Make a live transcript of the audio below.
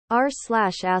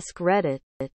r/AskReddit.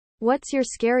 What's your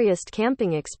scariest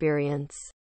camping experience?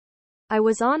 I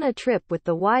was on a trip with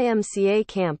the YMCA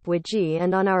Camp Wiji,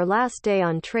 and on our last day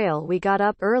on trail we got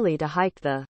up early to hike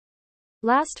the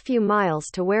last few miles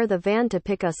to where the van to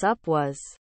pick us up was.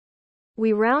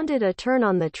 We rounded a turn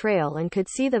on the trail and could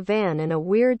see the van in a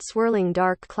weird swirling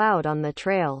dark cloud on the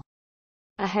trail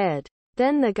ahead.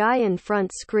 Then the guy in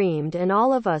front screamed and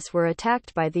all of us were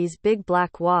attacked by these big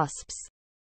black wasps.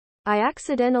 I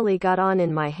accidentally got on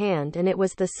in my hand and it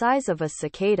was the size of a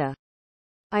cicada.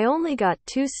 I only got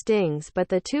 2 stings, but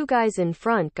the 2 guys in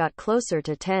front got closer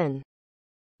to 10.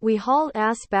 We hauled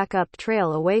ass back up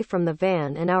trail away from the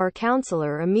van and our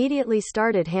counselor immediately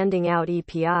started handing out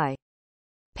EPI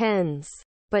pens.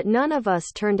 But none of us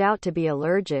turned out to be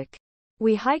allergic.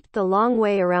 We hiked the long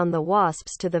way around the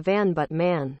wasps to the van, but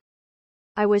man,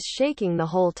 I was shaking the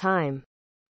whole time.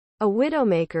 A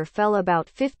widowmaker fell about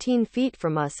 15 feet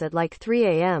from us at like 3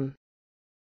 a.m.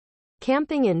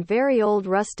 Camping in very old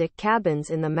rustic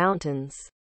cabins in the mountains.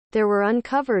 There were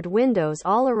uncovered windows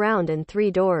all around and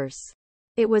 3 doors.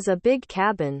 It was a big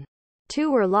cabin. 2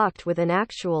 were locked with an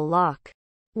actual lock.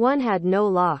 1 had no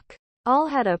lock. All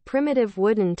had a primitive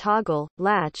wooden toggle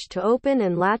latch to open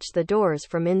and latch the doors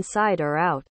from inside or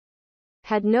out.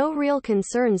 Had no real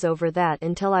concerns over that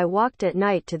until I walked at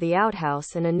night to the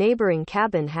outhouse and a neighboring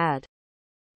cabin had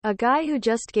a guy who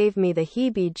just gave me the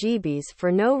heebie-jeebies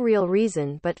for no real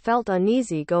reason but felt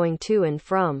uneasy going to and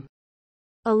from.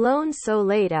 Alone so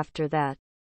late after that.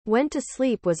 Went to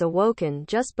sleep, was awoken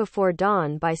just before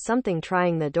dawn by something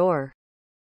trying the door.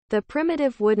 The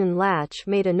primitive wooden latch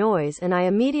made a noise and I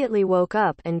immediately woke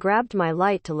up and grabbed my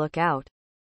light to look out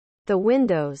the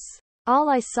windows. All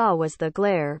I saw was the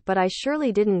glare, but I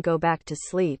surely didn't go back to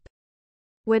sleep.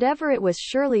 Whatever it was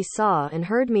surely saw and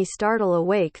heard me startle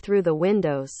awake through the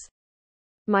windows.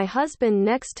 My husband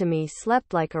next to me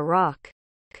slept like a rock.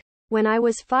 When I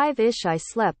was 5-ish I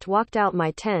walked out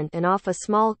my tent and off a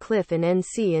small cliff in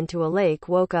NC into a lake,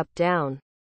 woke up down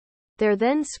there,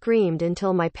 then screamed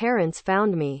until my parents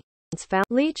found me.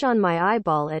 Leech on my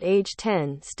eyeball at age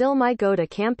 10, still my go-to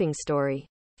camping story.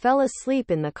 Fell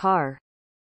asleep in the car,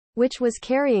 which was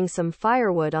carrying some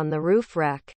firewood on the roof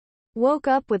rack. Woke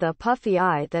up with a puffy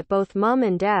eye that both mum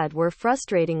and dad were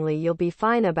frustratingly "you'll be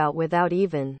fine" about without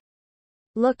even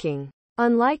looking.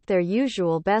 Unlike their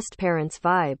usual best parents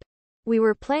vibe. We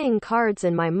were playing cards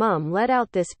and my mum let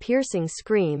out this piercing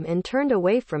scream and turned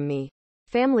away from me.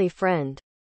 Family friend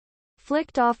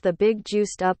flicked off the big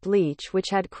juiced up leech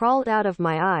which had crawled out of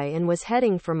my eye and was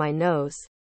heading for my nose.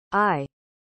 I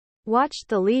watched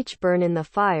the leech burn in the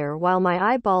fire while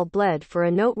my eyeball bled for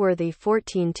a noteworthy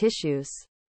 14 tissues.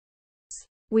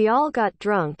 We all got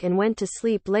drunk and went to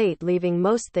sleep late, leaving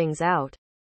most things out.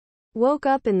 Woke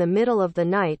up in the middle of the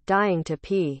night dying to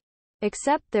pee.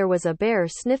 Except there was a bear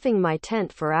sniffing my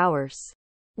tent for hours.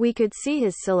 We could see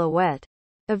his silhouette.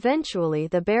 Eventually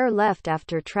the bear left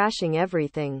after trashing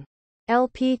everything.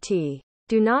 LPT.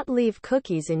 Do not leave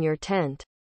cookies in your tent.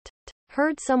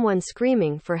 Heard someone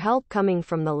screaming for help coming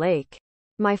from the lake.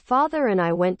 My father and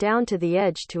I went down to the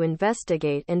edge to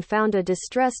investigate and found a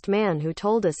distressed man who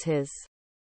told us his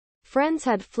friends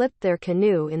had flipped their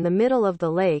canoe in the middle of the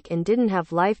lake and didn't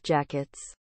have life jackets.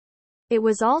 It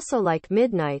was also like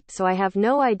midnight, so I have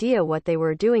no idea what they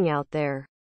were doing out there.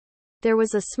 There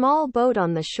was a small boat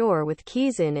on the shore with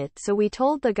keys in it, so we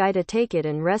told the guy to take it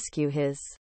and rescue his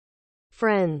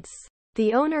friends.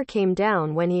 The owner came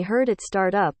down when he heard it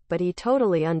start up, but he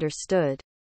totally understood.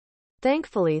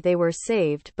 Thankfully they were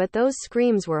saved, but those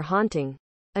screams were haunting.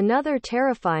 Another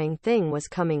terrifying thing was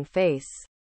coming face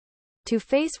to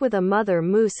face with a mother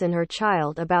moose and her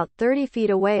child about 30 feet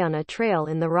away on a trail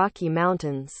in the Rocky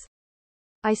Mountains.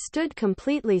 I stood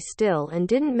completely still and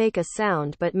didn't make a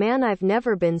sound, but man, I've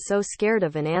never been so scared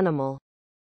of an animal.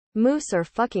 Moose are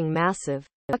fucking massive.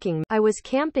 I was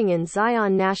camping in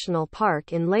Zion National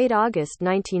Park in late August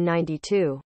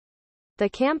 1992. The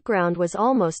campground was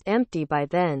almost empty by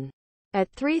then.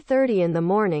 At 3:30 in the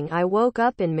morning I woke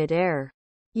up in midair.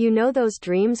 You know those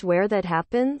dreams where that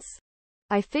happens?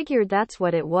 I figured that's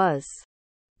what it was.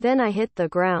 Then I hit the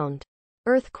ground.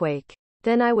 Earthquake.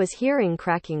 Then I was hearing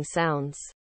cracking sounds.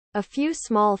 A few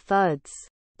small thuds.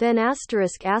 Then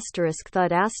thud.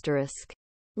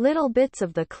 Little bits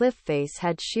of the cliff face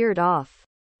had sheared off.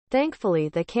 Thankfully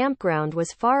the campground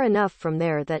was far enough from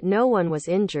there that no one was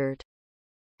injured.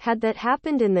 Had that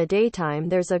happened in the daytime,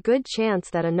 there's a good chance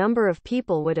that a number of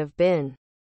people would have been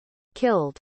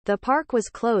killed. The park was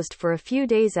closed for a few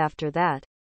days after that,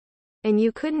 and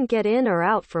you couldn't get in or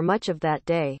out for much of that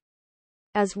day,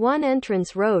 as one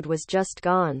entrance road was just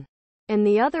gone. and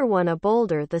the other one a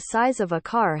boulder the size of a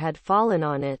car had fallen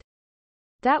on it.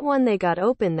 That one they got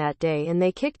open that day and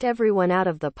they kicked everyone out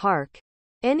of the park.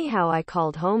 Anyhow, I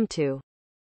called home to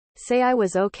say I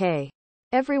was okay.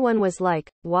 Everyone was like,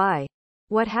 why?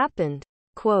 What happened?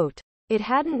 Quote, it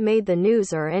hadn't made the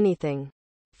news or anything.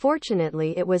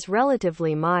 Fortunately, it was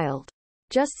relatively mild.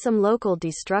 Just some local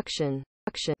destruction.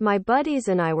 My buddies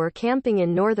and I were camping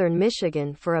in northern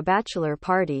Michigan for a bachelor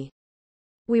party.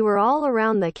 We were all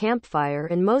around the campfire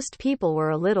and most people were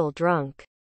a little drunk.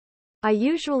 I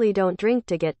usually don't drink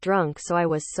to get drunk, so I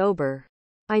was sober.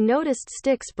 I noticed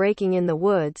sticks breaking in the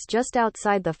woods just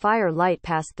outside the fire light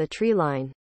past the tree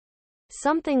line.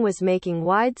 Something was making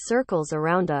wide circles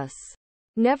around us.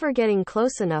 Never getting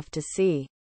close enough to see.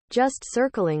 Just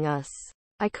circling us.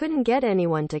 I couldn't get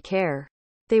anyone to care.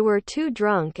 They were too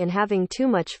drunk and having too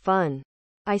much fun.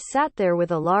 I sat there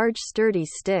with a large sturdy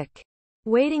stick,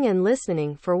 waiting and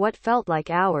listening for what felt like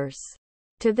hours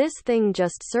to this thing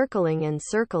just circling and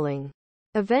circling.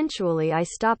 Eventually I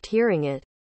stopped hearing it,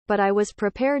 but I was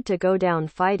prepared to go down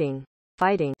fighting.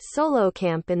 Solo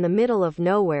camp in the middle of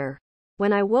nowhere.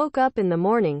 When I woke up in the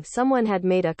morning, someone had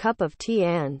made a cup of tea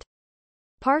and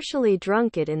partially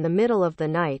drunk it in the middle of the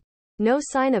night. No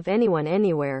sign of anyone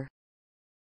anywhere.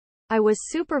 I was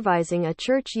supervising a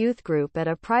church youth group at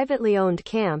a privately owned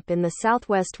camp in the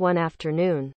Southwest one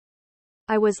afternoon.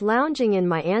 I was lounging in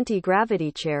my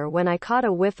anti-gravity chair when I caught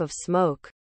a whiff of smoke.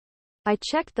 I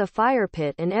checked the fire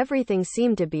pit and everything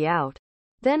seemed to be out.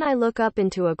 Then I look up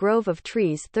into a grove of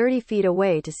trees 30 feet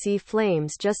away to see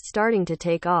flames just starting to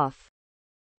take off.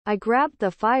 I grabbed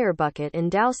the fire bucket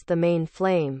and doused the main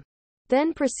flame.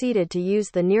 Then proceeded to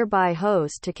use the nearby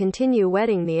hose to continue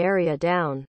wetting the area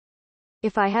down.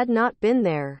 If I had not been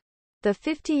there, the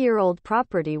 50-year-old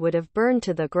property would have burned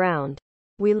to the ground.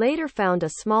 We later found a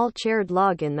small charred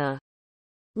log in the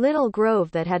little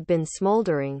grove that had been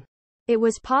smoldering. It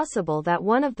was possible that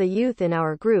one of the youth in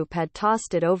our group had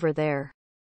tossed it over there.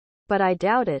 But I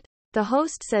doubt it. The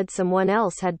host said someone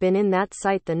else had been in that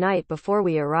site the night before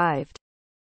we arrived.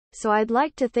 So I'd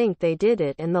like to think they did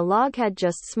it and the log had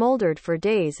just smoldered for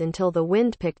days until the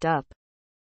wind picked up.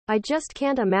 I just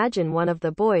can't imagine one of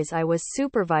the boys I was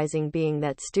supervising being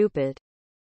that stupid.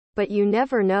 But you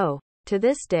never know. To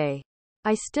this day,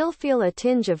 I still feel a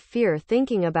tinge of fear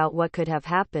thinking about what could have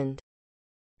happened.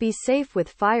 Be safe with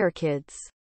fire, kids.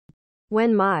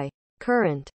 When my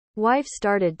current wife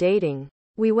started dating,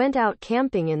 we went out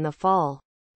camping in the fall.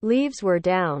 Leaves were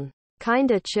down.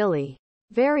 Kinda chilly.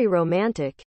 Very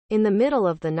romantic. In the middle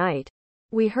of the night,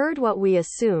 we heard what we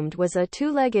assumed was a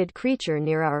two-legged creature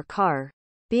near our car.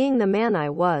 Being the man I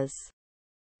was,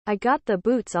 I got the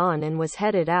boots on and was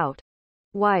headed out.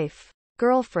 Wife,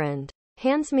 girlfriend,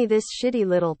 hands me this shitty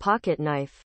little pocket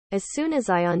knife. As soon as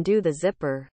I undo the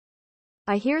zipper,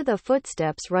 I hear the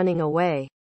footsteps running away.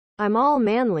 I'm all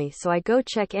manly, so I go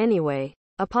check anyway.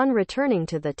 Upon returning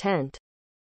to the tent,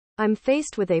 I'm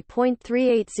faced with a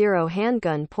 .380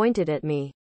 handgun pointed at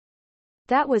me.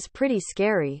 That was pretty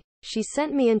scary. She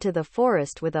sent me into the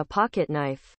forest with a pocket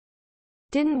knife.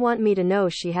 Didn't want me to know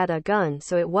she had a gun,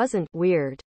 so it wasn't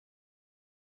weird.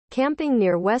 Camping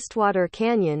near Westwater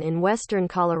Canyon in western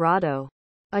Colorado.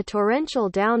 A torrential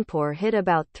downpour hit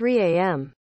about 3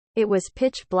 a.m. It was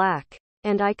pitch black,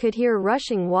 and I could hear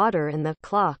rushing water and the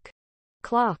clock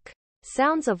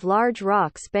sounds of large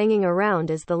rocks banging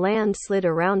around as the land slid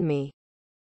around me.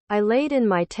 I laid in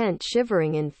my tent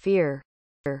shivering in fear.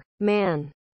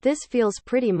 Man, this feels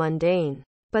pretty mundane.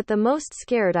 But the most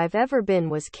scared I've ever been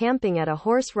was camping at a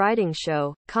horse riding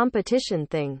show, competition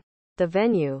thing. The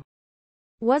venue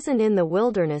wasn't in the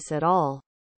wilderness at all.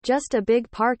 Just a big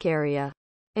park area.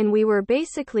 And we were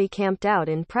basically camped out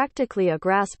in practically a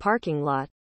grass parking lot,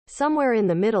 somewhere in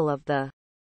the middle of the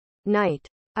night.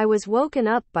 I was woken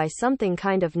up by something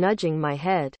kind of nudging my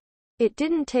head. It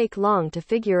didn't take long to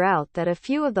figure out that a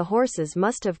few of the horses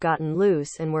must have gotten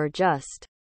loose and were just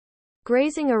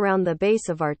grazing around the base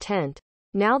of our tent.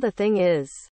 Now the thing is,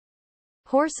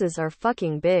 horses are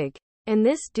fucking big. And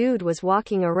this dude was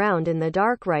walking around in the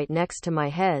dark right next to my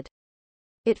head.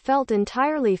 It felt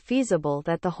entirely feasible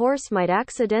that the horse might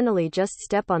accidentally just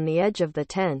step on the edge of the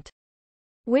tent,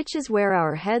 which is where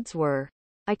our heads were.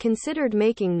 I considered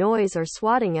making noise or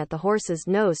swatting at the horse's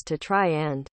nose to try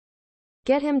and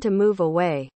get him to move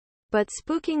away. But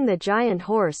spooking the giant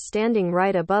horse standing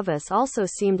right above us also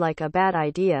seemed like a bad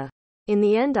idea. In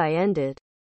the end, I ended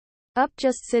up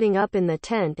just sitting up in the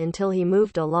tent until he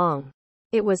moved along.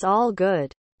 It was all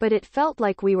good, but it felt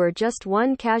like we were just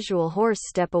one casual horse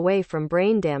step away from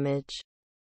brain damage.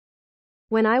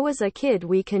 When I was a kid,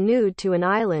 we canoed to an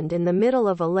island in the middle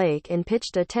of a lake and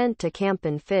pitched a tent to camp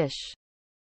and fish.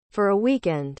 For a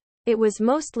weekend. It was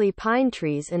mostly pine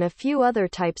trees and a few other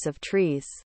types of trees.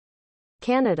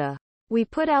 Canada. We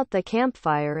put out the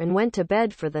campfire and went to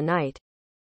bed for the night.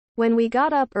 When we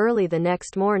got up early the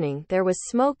next morning, there was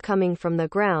smoke coming from the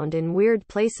ground in weird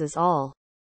places all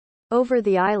over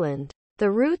the island.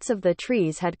 The roots of the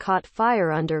trees had caught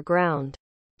fire underground.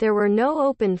 There were no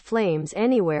open flames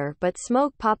anywhere but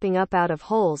smoke popping up out of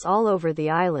holes all over the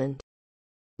island.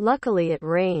 Luckily it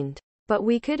rained. But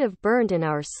we could have burned in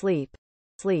our sleep.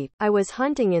 I was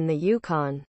hunting in the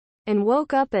Yukon. And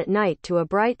woke up at night to a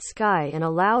bright sky and a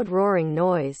loud roaring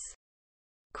noise.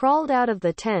 Crawled out of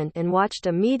the tent and watched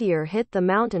a meteor hit the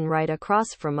mountain right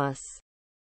across from us.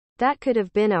 That could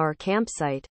have been our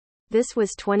campsite. This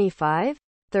was 25,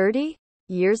 30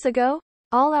 years ago?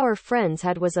 All our friends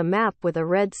had was a map with a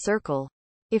red circle.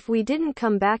 If we didn't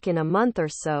come back in a month or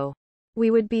so,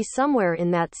 we would be somewhere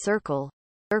in that circle.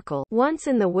 Once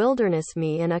in the wilderness,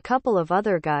 me and a couple of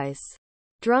other guys,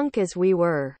 drunk as we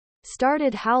were,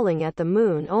 started howling at the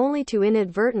moon only to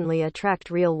inadvertently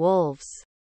attract real wolves.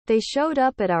 They showed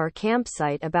up at our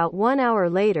campsite about 1 hour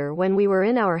later when we were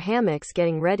in our hammocks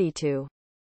getting ready to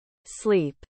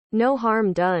sleep. No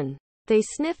harm done. They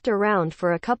sniffed around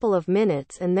for a couple of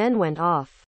minutes and then went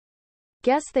off.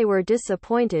 Guess they were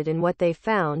disappointed in what they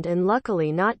found and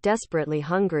luckily not desperately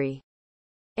hungry.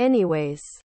 Anyways,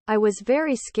 I was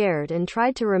very scared and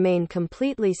tried to remain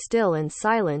completely still and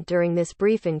silent during this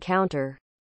brief encounter.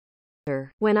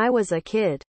 When I was a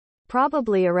kid,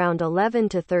 probably around 11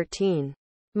 to 13,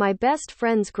 my best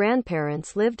friend's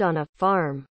grandparents lived on a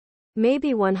farm.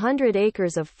 Maybe 100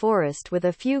 acres of forest with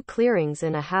a few clearings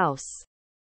and a house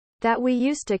that we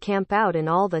used to camp out in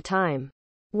all the time.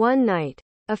 One night,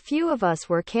 a few of us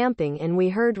were camping and we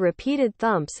heard repeated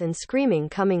thumps and screaming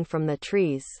coming from the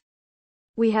trees.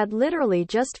 We had literally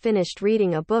just finished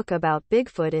reading a book about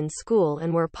Bigfoot in school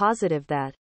and were positive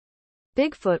that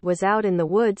Bigfoot was out in the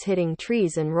woods hitting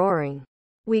trees and roaring.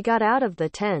 We got out of the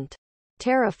tent,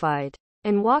 terrified,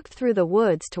 and walked through the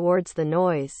woods towards the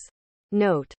noise.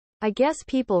 Note: I guess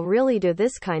people really do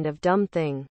this kind of dumb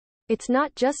thing. It's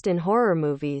not just in horror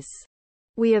movies.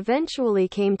 We eventually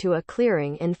came to a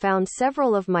clearing and found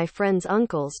several of my friend's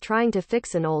uncles trying to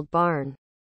fix an old barn,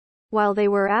 while they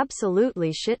were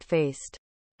absolutely shit-faced.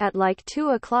 At like 2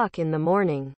 o'clock in the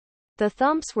morning. The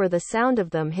thumps were the sound of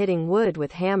them hitting wood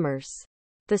with hammers.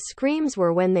 The screams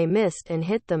were when they missed and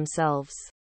hit themselves.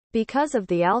 Because of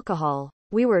the alcohol,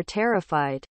 we were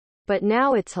terrified. But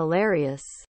now it's hilarious.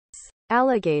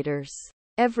 Alligators.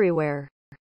 Everywhere.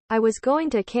 I was going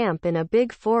to camp in a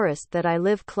big forest that I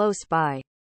live close by.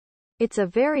 It's a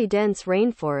very dense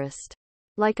rainforest.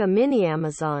 Like a mini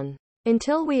Amazon.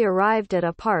 Until we arrived at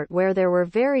a part where there were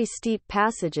very steep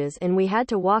passages and we had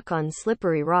to walk on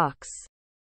slippery rocks.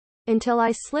 Until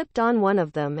I slipped on one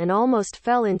of them and almost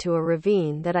fell into a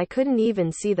ravine that I couldn't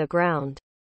even see the ground.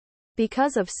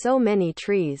 Because of so many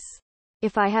trees.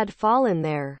 If I had fallen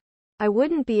there, I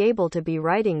wouldn't be able to be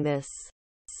writing this.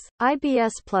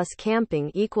 IBS plus camping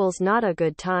equals not a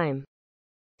good time.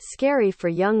 Scary for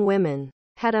young women.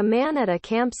 Had a man at a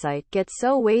campsite get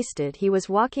so wasted he was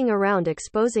walking around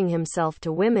exposing himself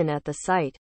to women at the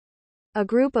site. A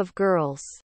group of girls,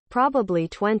 probably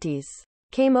 20s,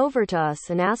 came over to us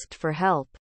and asked for help.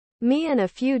 Me and a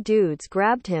few dudes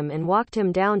grabbed him and walked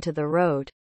him down to the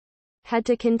road. Had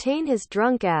to contain his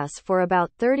drunk ass for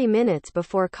about 30 minutes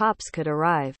before cops could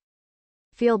arrive.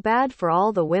 Feel bad for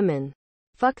all the women.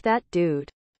 Fuck that dude.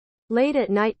 Late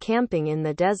at night camping in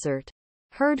the desert.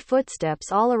 Heard footsteps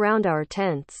all around our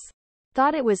tents.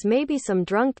 Thought it was maybe some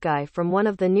drunk guy from one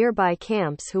of the nearby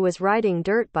camps who was riding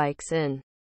dirt bikes and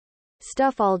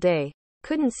stuff all day.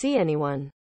 Couldn't see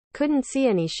anyone. Couldn't see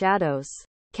any shadows.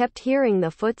 Kept hearing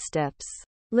the footsteps.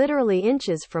 Literally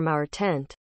inches from our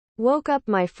tent. Woke up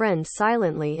my friend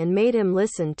silently and made him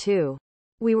listen too.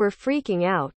 We were freaking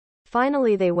out.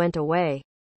 Finally they went away.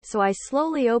 So I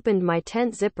slowly opened my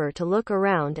tent zipper to look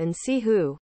around and see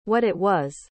what it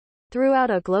was. Threw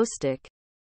out a glow stick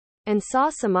and saw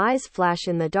some eyes flash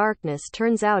in the darkness.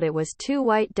 Turns out it was 2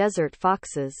 white desert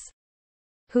foxes,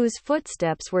 whose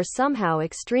footsteps were somehow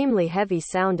extremely heavy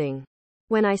sounding.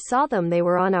 When I saw them they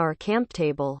were on our camp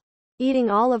table, eating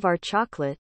all of our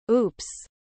chocolate. Oops.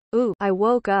 I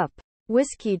woke up,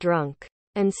 whiskey drunk,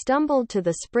 and stumbled to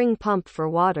the spring pump for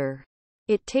water.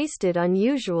 It tasted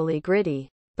unusually gritty,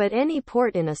 but any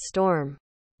port in a storm.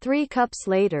 3 cups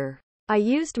later, I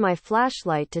used my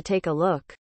flashlight to take a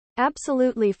look.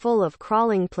 Absolutely full of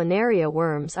crawling planaria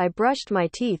worms. I brushed my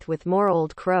teeth with more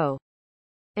Old Crow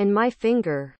and my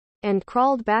finger, and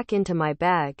crawled back into my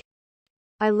bag.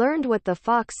 I learned what the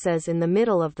fox says in the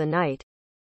middle of the night.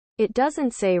 It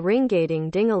doesn't say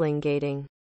ringating dingalingating.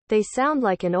 They sound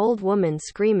like an old woman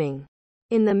screaming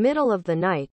in the middle of the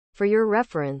night. For your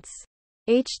reference,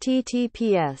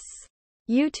 https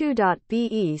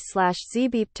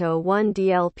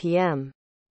u2.be/zbeepto1dlpm.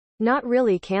 Not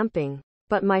really camping,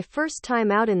 but my first time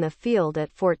out in the field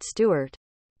at Fort Stewart.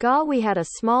 We had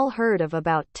a small herd of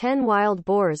about 10 wild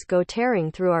boars go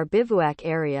tearing through our bivouac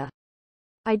area.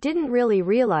 I didn't really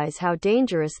realize how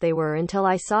dangerous they were until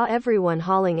I saw everyone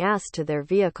hauling ass to their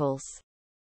vehicles.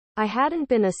 I hadn't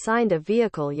been assigned a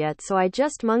vehicle yet, so I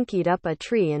just monkeyed up a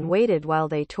tree and waited while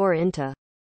they tore into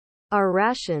our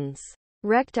rations,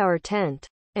 wrecked our tent,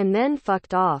 and then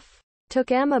fucked off. Took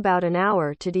them about an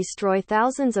hour to destroy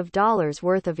thousands of dollars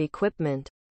worth of equipment.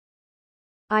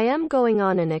 I am going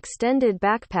on an extended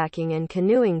backpacking and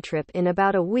canoeing trip in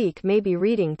about a week, maybe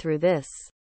reading through this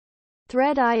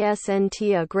thread isn't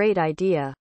a great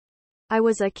idea. I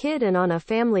was a kid and on a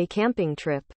family camping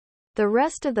trip. The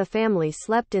rest of the family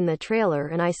slept in the trailer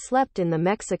and I slept in the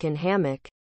Mexican hammock.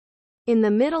 In the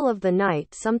middle of the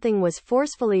night, something was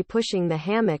forcefully pushing the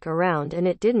hammock around and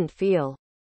it didn't feel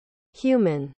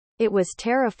human. It was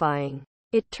terrifying.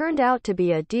 It turned out to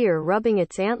be a deer rubbing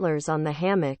its antlers on the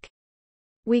hammock.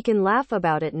 We can laugh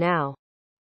about it now.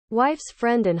 Wife's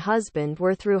friend and husband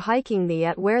were through hiking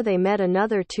where they met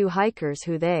another 2 hikers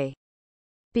who they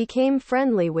became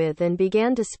friendly with and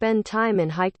began to spend time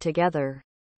and hike together.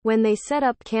 When they set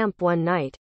up camp one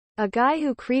night, a guy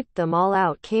who creeped them all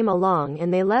out came along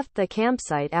and they left the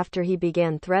campsite after he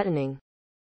began threatening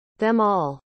them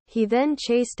all. He then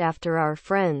chased after our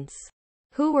friends,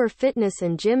 who were fitness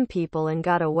and gym people, and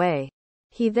got away.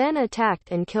 He then attacked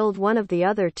and killed one of the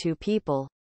other 2 people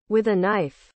with a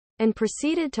knife, and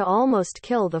proceeded to almost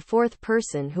kill the 4th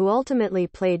person, who ultimately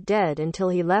played dead until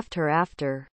he left her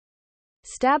after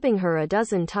stabbing her a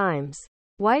dozen times.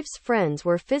 Wife's friends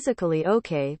were physically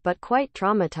okay but quite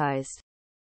traumatized.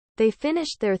 They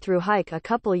finished their through hike a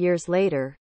couple years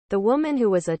later. The woman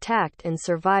who was attacked and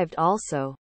survived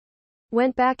also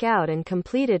went back out and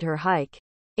completed her hike.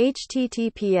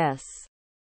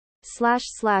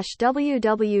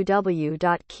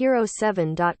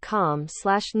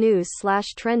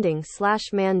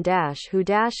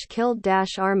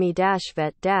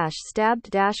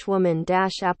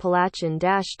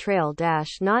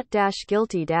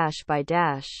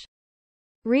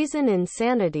 Reason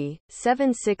insanity,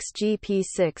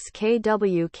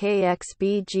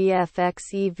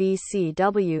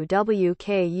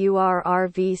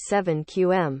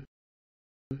 76GP6KWKXBGFXEVCWWKURRV7QM.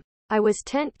 I was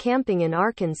tent camping in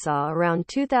Arkansas around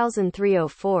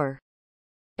 2003-04.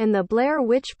 And the Blair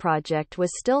Witch Project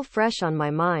was still fresh on my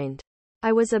mind.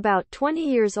 I was about 20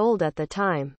 years old at the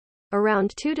time.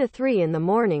 Around 2 to 3 in the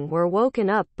morning, we're woken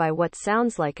up by what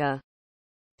sounds like a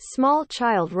small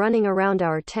child running around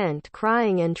our tent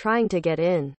crying and trying to get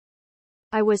in.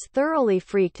 I was thoroughly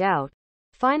freaked out.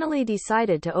 Finally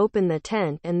decided to open the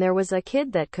tent, and there was a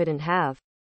kid that couldn't have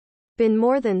been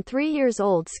more than 3 years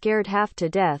old, scared half to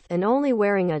death and only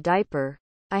wearing a diaper.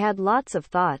 I had lots of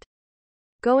thought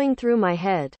going through my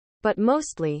head, but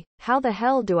mostly, how the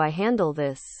hell do I handle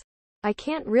this? I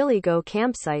can't really go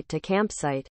campsite to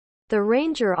campsite. The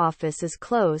ranger office is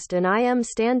closed and I am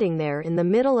standing there in the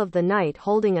middle of the night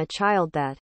holding a child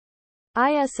that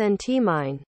isn't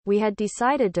mine. We had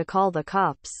decided to call the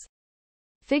cops,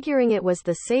 figuring it was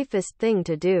the safest thing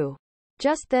to do.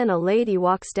 Just then a lady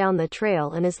walks down the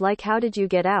trail and is like, "How did you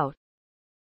get out?"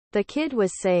 The kid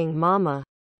was saying, "Mama,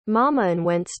 Mama," and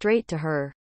went straight to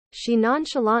her. She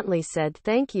nonchalantly said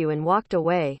thank you and walked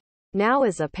away. Now,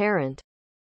 as a parent,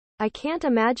 I can't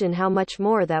imagine how much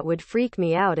more that would freak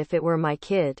me out if it were my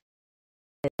kid.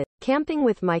 Camping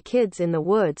with my kids in the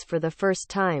woods for the first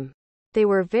time. They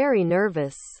were very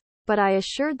nervous, but I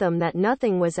assured them that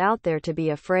nothing was out there to be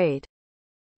afraid.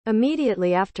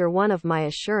 Immediately after one of my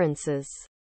assurances,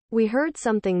 we heard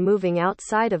something moving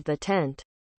outside of the tent.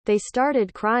 They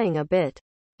started crying a bit,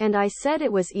 and I said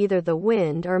it was either the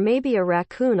wind or maybe a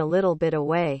raccoon a little bit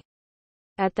away.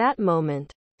 At that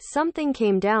moment, something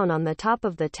came down on the top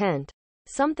of the tent,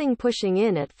 something pushing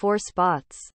in at 4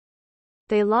 spots.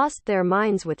 They lost their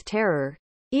minds with terror.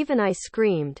 Even I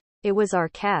screamed. It was our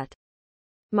cat.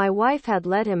 My wife had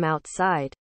let him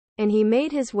outside, and he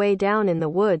made his way down in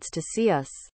the woods to see us.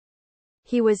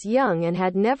 He was young and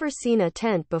had never seen a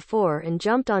tent before and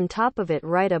jumped on top of it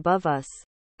right above us.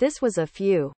 This was a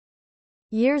few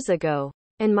years ago,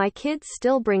 and my kids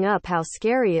still bring up how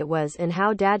scary it was and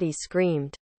how Daddy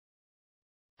screamed.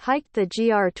 Hiked the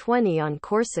GR20 on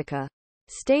Corsica.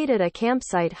 Stayed at a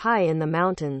campsite high in the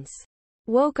mountains.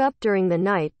 Woke up during the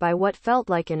night by what felt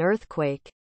like an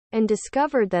earthquake, and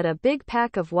discovered that a big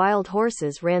pack of wild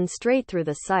horses ran straight through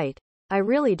the site. I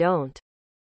really don't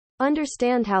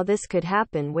understand how this could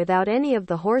happen without any of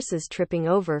the horses tripping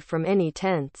over from any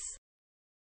tents.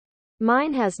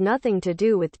 Mine has nothing to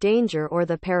do with danger or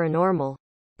the paranormal,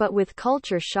 but with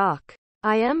culture shock.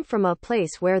 I am from a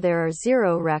place where there are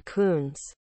 0 raccoons.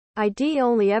 I'd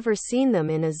only ever seen them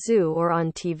in a zoo or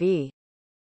on TV.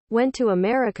 Went to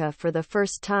America for the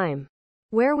first time.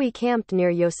 Where we camped near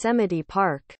Yosemite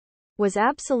Park. Was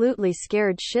absolutely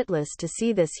scared shitless to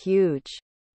see this huge,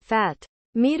 fat,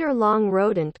 meter-long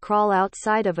rodent crawl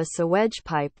outside of a sewage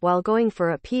pipe while going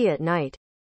for a pee at night.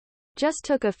 Just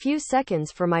took a few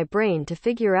seconds for my brain to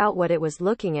figure out what it was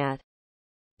looking at,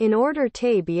 in order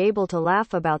to be able to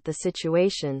laugh about the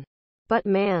situation. But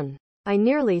man, I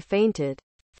nearly fainted.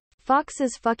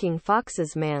 Foxes, fucking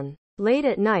foxes, man. Late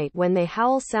at night when they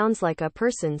howl sounds like a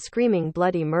person screaming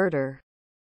bloody murder.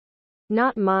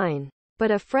 Not mine,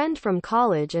 but a friend from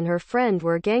college and her friend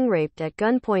were gang-raped at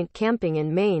gunpoint camping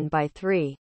in Maine by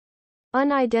 3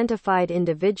 unidentified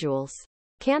individuals.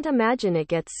 Can't imagine it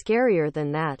gets scarier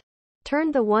than that.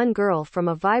 Turned the one girl from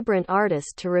a vibrant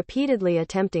artist to repeatedly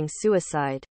attempting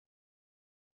suicide.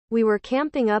 We were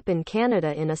camping up in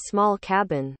Canada in a small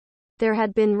cabin. There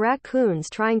had been raccoons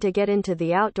trying to get into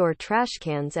the outdoor trash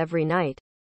cans every night.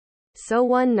 So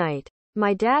one night,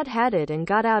 my dad had it and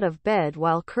got out of bed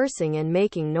while cursing and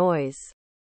making noise.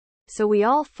 So we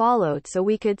all followed so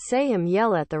we could say him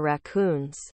yell at the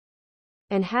raccoons.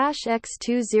 And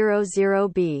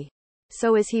 #X200B.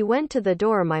 So as he went to the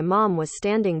door, my mom was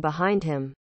standing behind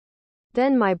him.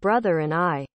 Then my brother and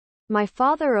I. My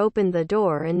father opened the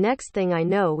door, and next thing I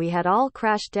know we had all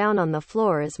crashed down on the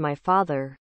floor as my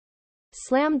father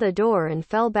slammed the door and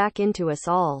fell back into us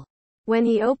all. When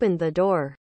he opened the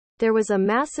door, there was a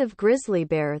massive grizzly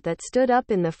bear that stood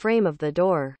up in the frame of the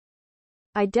door.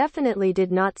 I definitely did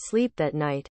not sleep that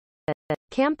night.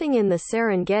 Camping in the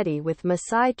Serengeti with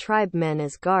Maasai tribe men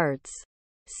as guards.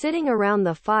 Sitting around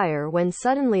the fire when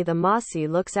suddenly the Maasai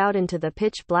looks out into the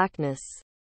pitch blackness.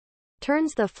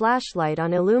 Turns the flashlight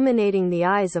on, illuminating the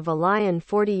eyes of a lion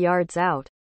 40 yards out.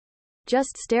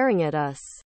 Just staring at us.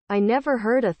 I never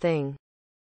heard a thing.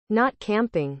 Not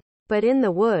camping, but in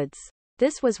the woods.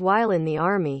 This was while in the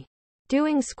army.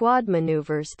 Doing squad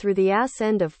maneuvers through the ass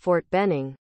end of Fort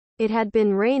Benning. It had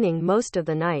been raining most of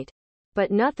the night. But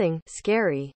nothing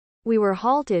scary. We were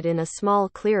halted in a small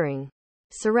clearing,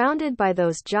 surrounded by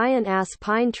those giant-ass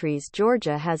pine trees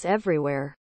Georgia has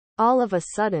everywhere. All of a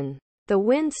sudden, the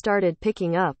wind started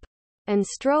picking up, and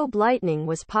strobe lightning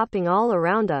was popping all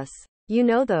around us. You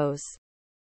know those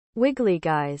wiggly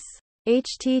guys.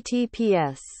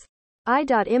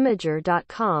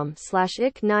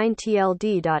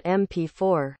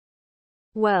 https://imager.com/ik9tld.mp4.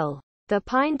 Well, the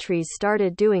pine trees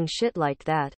started doing shit like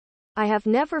that. I have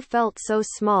never felt so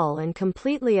small and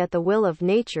completely at the will of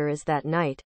nature as that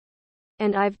night.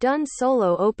 And I've done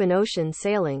solo open ocean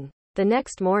sailing. The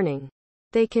next morning,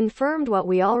 they confirmed what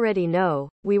we already know.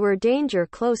 We were danger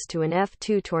close to an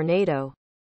F2 tornado.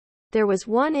 There was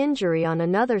one injury on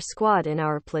another squad in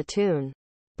our platoon.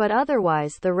 But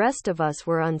otherwise the rest of us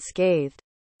were unscathed.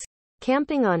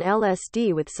 Camping on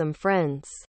LSD with some friends.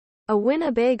 A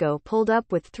Winnebago pulled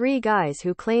up with 3 guys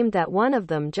who claimed that one of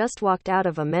them just walked out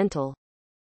of a mental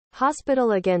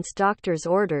hospital against doctor's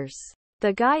orders.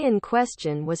 The guy in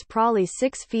question was probably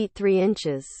 6 feet 3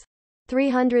 inches,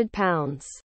 300 pounds,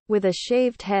 with a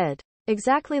shaved head,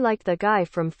 exactly like the guy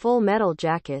from Full Metal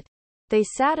Jacket. They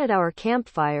sat at our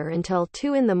campfire until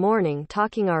 2 in the morning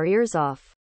talking our ears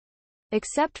off.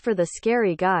 Except for the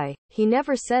scary guy, he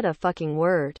never said a fucking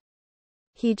word.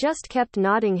 He just kept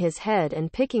nodding his head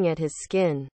and picking at his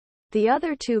skin. The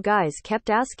other 2 guys kept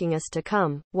asking us to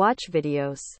come watch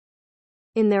videos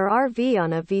in their RV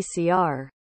on a VCR.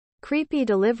 Creepy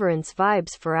Deliverance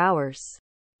vibes for hours.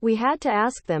 We had to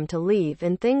ask them to leave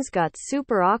and things got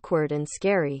super awkward and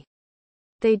scary.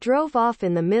 They drove off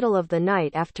in the middle of the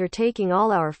night after taking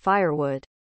all our firewood.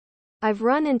 I've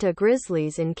run into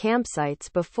grizzlies in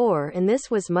campsites before and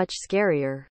this was much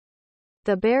scarier.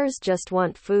 The bears just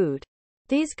want food.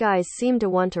 These guys seem to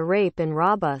want to rape and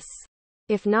rob us.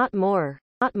 If not more.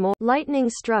 Lightning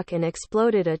struck and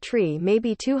exploded a tree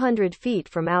maybe 200 feet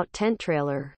from out tent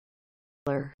trailer.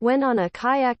 Went on a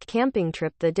kayak camping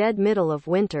trip the dead middle of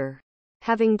winter.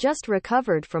 Having just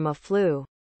recovered from a flu.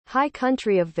 High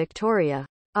country of Victoria,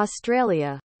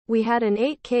 Australia. We had an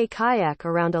 8K kayak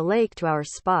around a lake to our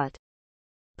spot.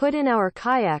 Put in our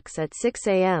kayaks at 6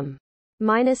 a.m.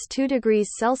 -2 degrees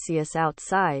Celsius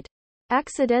outside.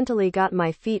 Accidentally got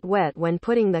my feet wet when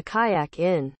putting the kayak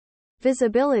in.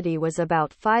 Visibility was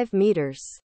about 5 meters.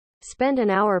 Spent an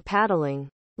hour paddling.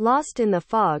 Lost in the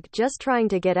fog just trying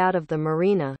to get out of the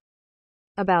marina.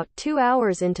 About 2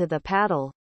 hours into the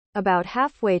paddle, About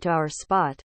halfway to our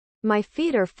spot, my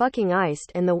feet are fucking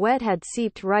iced and the wet had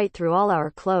seeped right through all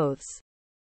our clothes.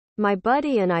 My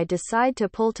buddy and I decide to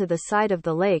pull to the side of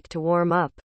the lake to warm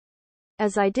up.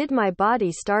 As I did, my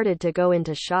body started to go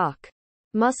into shock.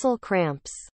 Muscle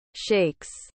cramps, shakes,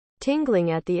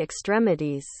 tingling at the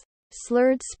extremities,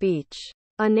 slurred speech,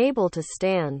 unable to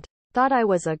stand. Thought I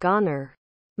was a goner.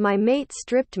 My mate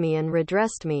stripped me and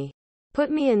redressed me,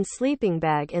 put me in sleeping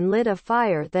bag and lit a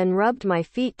fire, then rubbed my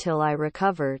feet till I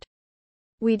recovered.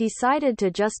 We decided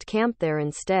to just camp there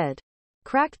instead.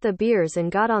 Cracked the beers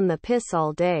and got on the piss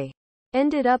all day.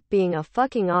 Ended up being a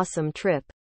fucking awesome trip.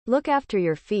 Look after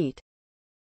your feet.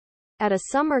 At a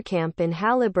summer camp in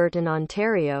Haliburton,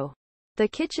 Ontario, the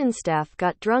kitchen staff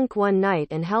got drunk one night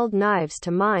and held knives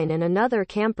to mine and another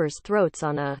camper's throats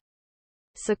on a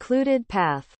secluded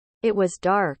path. It was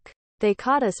dark. They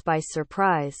caught us by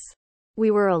surprise. We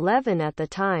were 11 at the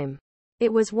time.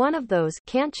 It was one of those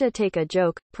can't-ya take a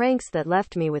joke pranks that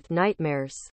left me with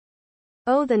nightmares.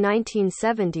 Oh, the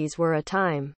 1970s were a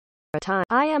time.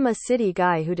 I am a city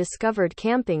guy who discovered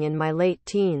camping in my late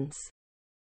teens.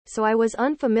 So I was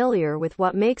unfamiliar with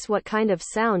what makes what kind of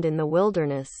sound in the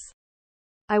wilderness.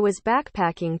 I was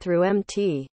backpacking through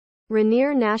Mt.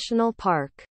 Rainier National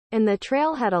Park, and the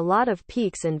trail had a lot of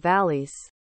peaks and valleys.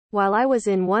 While I was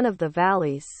in one of the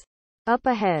valleys, up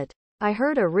ahead, I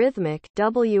heard a rhythmic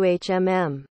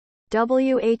WHMM,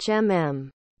 WHMM,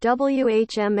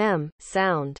 WHMM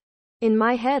sound. In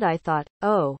my head I thought,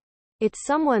 oh, it's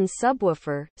someone's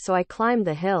subwoofer, so I climbed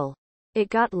the hill. It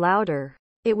got louder.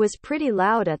 It was pretty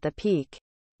loud at the peak,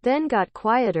 then got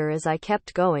quieter as I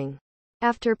kept going.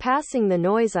 After passing the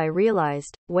noise I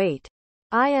realized, wait,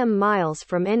 I am miles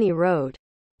from any road.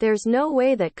 There's no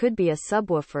way that could be a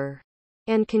subwoofer.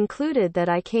 And concluded that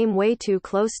I came way too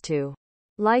close to,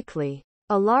 likely,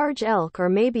 a large elk or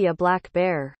maybe a black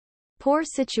bear. Poor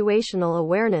situational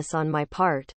awareness on my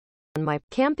part.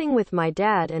 Camping with my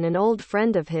dad and an old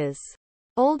friend of his.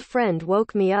 Old friend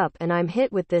woke me up and I'm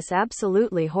hit with this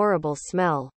absolutely horrible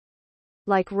smell.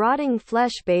 Like rotting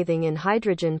flesh bathing in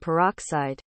hydrogen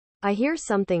peroxide. I hear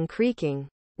something creaking.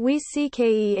 We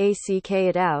CKEACK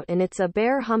it out and it's a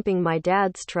bear humping my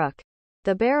dad's truck.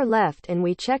 The bear left and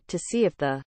we checked to see if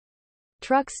the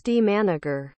truck's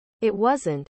demanager. It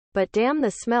wasn't, but damn,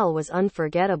 the smell was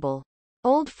unforgettable.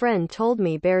 Old friend told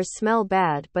me bears smell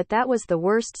bad, but that was the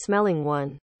worst smelling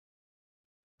one.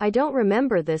 I don't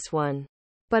remember this one.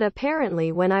 But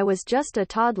apparently when I was just a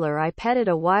toddler I petted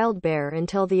a wild bear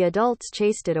until the adults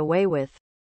chased it away with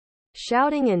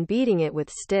shouting and beating it with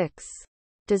sticks.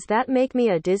 Does that make me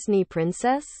a Disney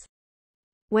princess?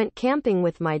 Went camping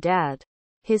with my dad,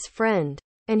 his friend,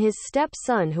 and his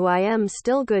stepson who I am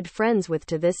still good friends with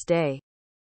to this day.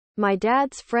 My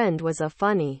dad's friend was a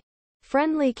funny,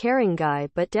 friendly, caring guy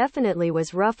but definitely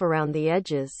was rough around the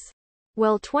edges.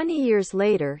 Well, 20 years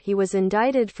later he was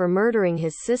indicted for murdering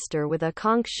his sister with a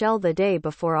conch shell the day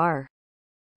before our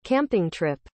camping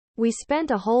trip. We spent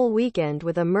a whole weekend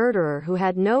with a murderer who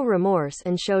had no remorse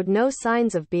and showed no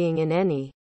signs of being in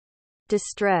any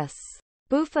distress.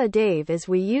 Buffa Dave, as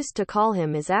we used to call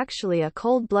him, is actually a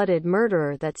cold-blooded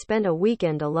murderer that spent a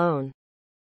weekend alone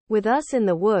with us in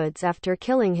the woods after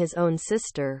killing his own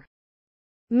sister.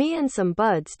 Me and some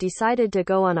buds decided to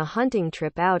go on a hunting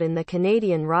trip out in the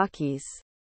Canadian Rockies.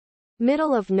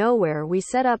 Middle of nowhere, we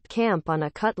set up camp on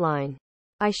a cut line.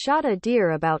 I shot a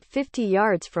deer about 50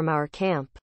 yards from our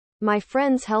camp. My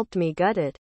friends helped me gut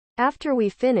it. After we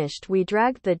finished, we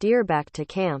dragged the deer back to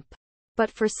camp.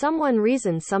 But for some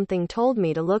reason something told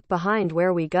me to look behind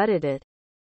where we gutted it.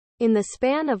 In the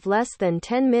span of less than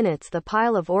 10 minutes the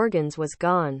pile of organs was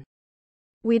gone.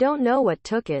 We don't know what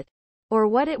took it, or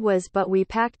what it was, but we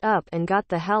packed up and got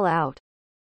the hell out.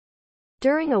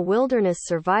 During a wilderness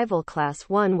survival class,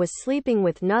 one was sleeping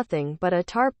with nothing but a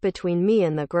tarp between me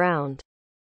and the ground.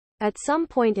 At some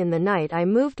point in the night I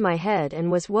moved my head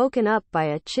and was woken up by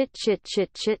a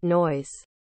chit noise.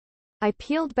 I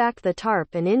peeled back the tarp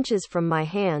and inches from my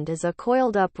hand is a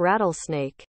coiled up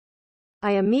rattlesnake.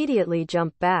 I immediately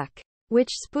jump back, which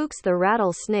spooks the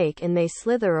rattlesnake and they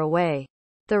slither away.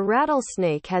 The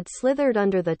rattlesnake had slithered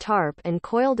under the tarp and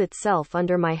coiled itself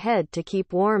under my head to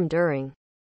keep warm during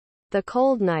the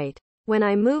cold night. When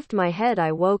I moved my head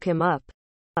I woke him up.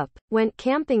 Went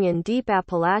camping in deep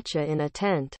Appalachia in a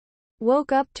tent.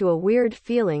 Woke up to a weird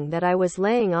feeling that I was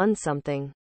laying on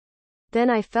something. Then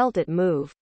I felt it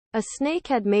move. A snake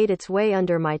had made its way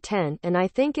under my tent and I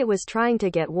think it was trying to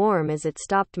get warm as it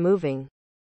stopped moving.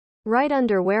 Right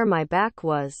under where my back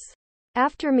was.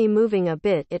 After me moving a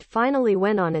bit, it finally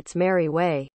went on its merry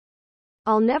way.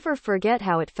 I'll never forget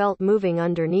how it felt moving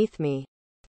underneath me.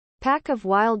 Pack of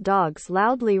wild dogs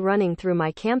loudly running through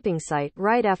my camping site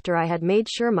right after I had made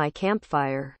sure my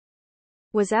campfire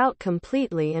was out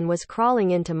completely and was crawling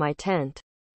into my tent.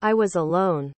 I was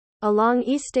alone. Along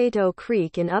Estato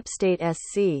Creek in upstate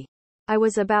SC. I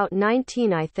was about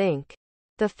 19, I think.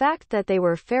 The fact that they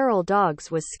were feral dogs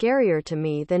was scarier to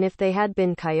me than if they had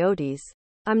been coyotes.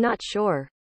 I'm not sure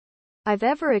I've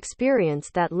ever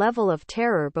experienced that level of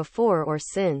terror before or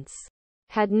since.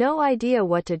 Had no idea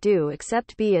what to do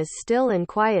except be as still and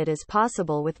quiet as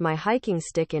possible with my hiking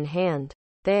stick in hand.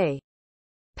 They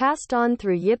passed on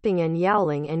through yipping and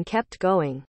yowling and kept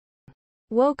going.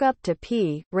 Woke up to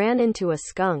pee, ran into a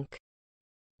skunk.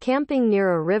 Camping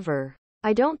near a river.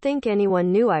 I don't think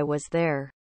anyone knew I was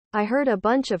there. I heard a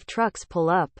bunch of trucks pull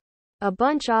up. A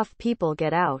bunch of people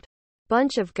get out.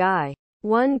 Bunch of guy.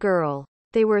 One girl.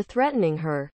 They were threatening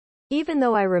her. Even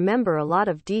though I remember a lot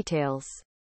of details.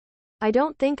 I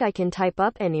don't think I can type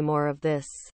up any more of this.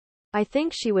 I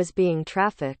think she was being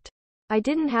trafficked. I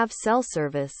didn't have cell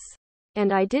service.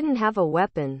 And I didn't have a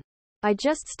weapon. I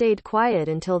just stayed quiet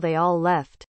until they all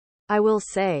left. I will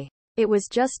say. It was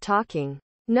just talking.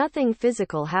 Nothing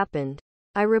physical happened.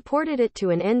 I reported it to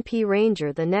an NP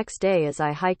ranger the next day as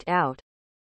I hiked out.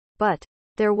 But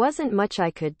there wasn't much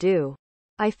I could do.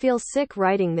 I feel sick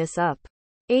writing this up.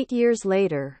 8 years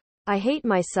later. I hate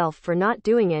myself for not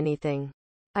doing anything.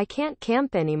 I can't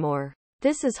camp anymore.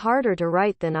 This is harder to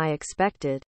write than I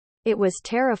expected. It was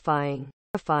terrifying.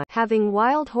 Having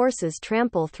wild horses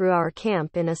trample through our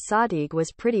camp in Asadig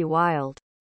was pretty wild.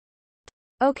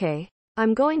 Okay,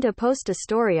 I'm going to post a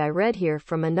story I read here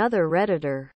from another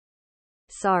Redditor.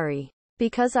 Sorry.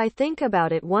 Because I think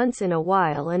about it once in a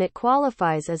while and it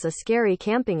qualifies as a scary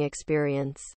camping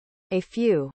experience. A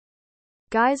few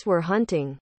guys were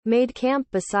hunting. Made camp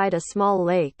beside a small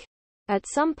lake. At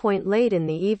some point late in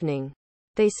the evening,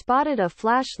 they spotted a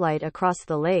flashlight across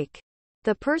the lake.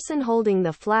 The person holding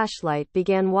the flashlight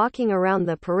began walking around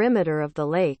the perimeter of the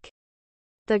lake.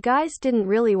 The guys didn't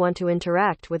really want to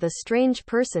interact with a strange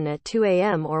person at 2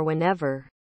 a.m. or whenever.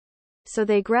 So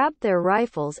they grabbed their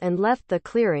rifles and left the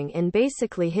clearing and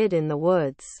basically hid in the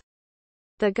woods.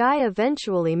 The guy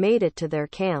eventually made it to their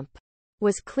camp.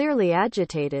 Was clearly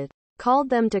agitated. Called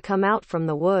them to come out from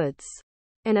the woods.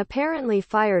 And apparently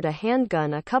fired a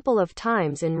handgun a couple of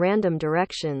times in random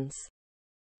directions.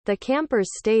 The campers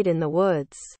stayed in the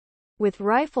woods. With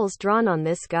rifles drawn on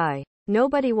this guy.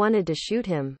 Nobody wanted to shoot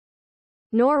him.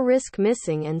 Nor risk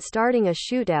missing and starting a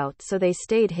shootout, so they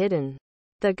stayed hidden.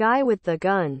 The guy with the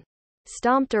gun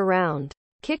stomped around,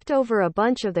 kicked over a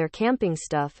bunch of their camping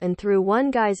stuff and threw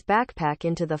one guy's backpack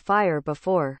into the fire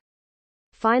before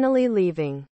finally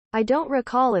leaving. I don't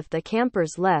recall if the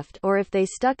campers left or if they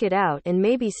stuck it out and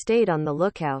maybe stayed on the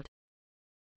lookout.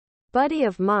 Buddy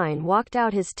of mine walked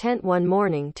out his tent one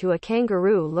morning to a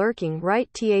kangaroo lurking right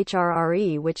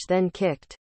thre, which then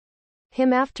kicked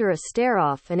him after a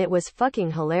stare-off, and it was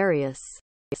fucking hilarious.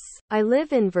 I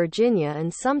live in Virginia,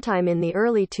 and sometime in the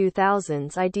early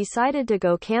 2000s I decided to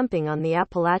go camping on the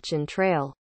Appalachian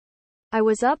Trail. I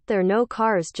was up there, no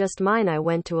cars, just mine. I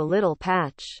went to a little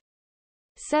patch.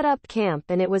 Set up camp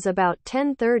and it was about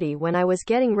 10:30 when I was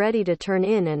getting ready to turn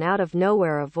in, and out of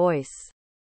nowhere a voice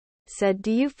said,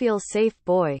 "Do you feel safe,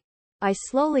 boy?" I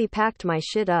slowly packed my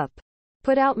shit up,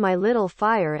 put out my little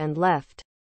fire and left.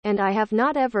 And I have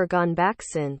not ever gone back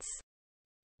since.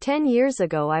 10 years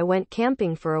ago I went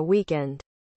camping for a weekend.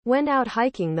 Went out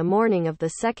hiking the morning of the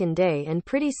second day and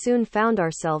pretty soon found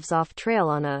ourselves off trail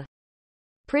on a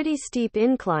pretty steep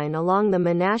incline along the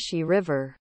Menashe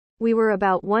River. We were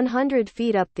about 100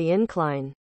 feet up the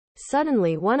incline.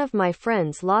 Suddenly one of my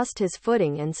friends lost his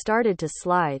footing and started to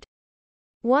slide.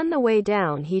 On the way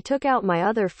down he took out my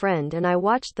other friend and I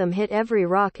watched them hit every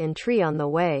rock and tree on the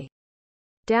way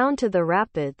down to the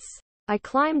rapids. I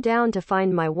climbed down to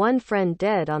find my one friend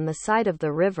dead on the side of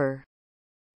the river,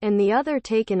 and the other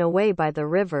taken away by the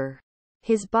river.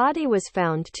 His body was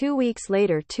found 2 weeks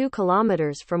later 2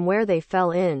 kilometers from where they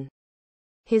fell in.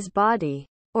 His body,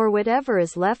 or whatever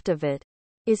is left of it,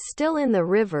 is still in the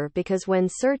river because when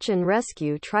search and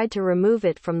rescue tried to remove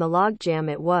it from the logjam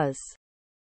it was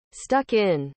stuck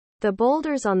in. The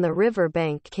boulders on the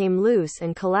riverbank came loose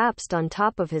and collapsed on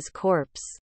top of his corpse.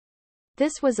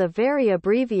 This was a very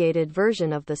abbreviated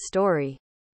version of the story,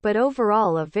 but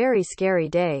overall a very scary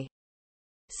day.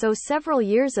 So several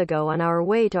years ago on our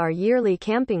way to our yearly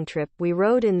camping trip we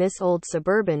rode in this old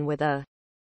Suburban with a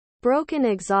broken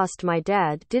exhaust. My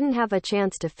dad didn't have a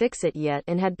chance to fix it yet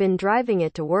and had been driving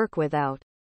it to work without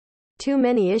too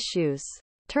many issues.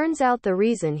 Turns out the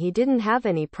reason he didn't have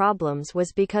any problems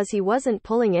was because he wasn't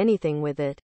pulling anything with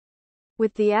it.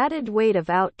 With the added weight of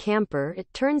out camper,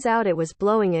 it turns out it was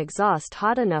blowing exhaust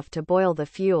hot enough to boil the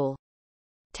fuel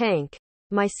tank.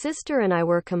 My sister and I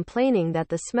were complaining that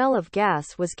the smell of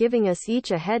gas was giving us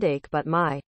each a headache, but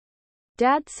my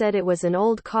dad said it was an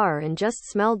old car and just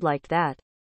smelled like that.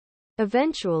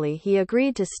 Eventually he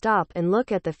agreed to stop and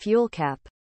look at the fuel cap.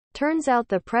 Turns out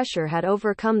the pressure had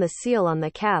overcome the seal on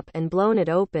the cap and blown it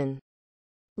open.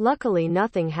 Luckily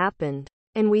nothing happened,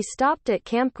 and we stopped at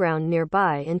campground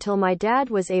nearby until my dad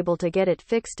was able to get it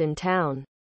fixed in town.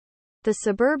 The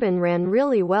Suburban ran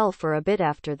really well for a bit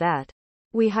after that.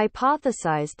 We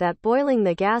hypothesized that boiling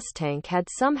the gas tank had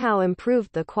somehow improved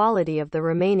the quality of the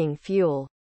remaining fuel.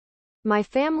 My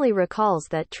family recalls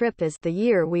that trip as the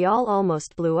year we all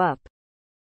almost blew up.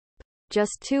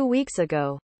 Just 2 weeks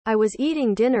ago, I was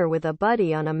eating dinner with a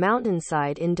buddy on a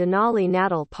mountainside in Denali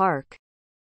Natal Park.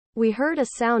 We heard a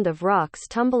sound of rocks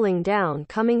tumbling down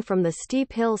coming from the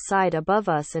steep hillside above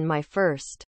us, and my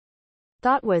first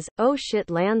thought was, oh shit,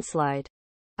 landslide.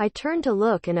 I turned to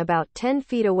look, and about 10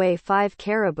 feet away 5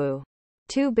 caribou,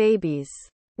 2 babies,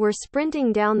 were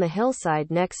sprinting down the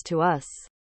hillside next to us.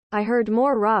 I heard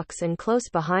more rocks and close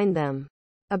behind them,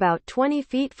 about 20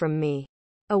 feet from me,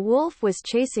 a wolf was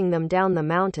chasing them down the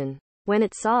mountain. When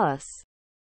it saw us,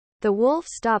 the wolf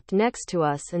stopped next to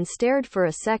us and stared for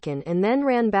a second and then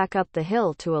ran back up the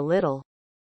hill to a little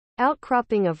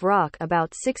outcropping of rock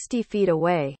about 60 feet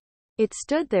away. It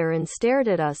stood there and stared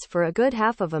at us for a good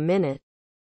half of a minute,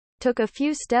 took a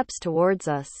few steps towards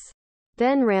us,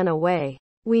 then ran away.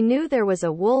 We knew there was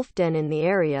a wolf den in the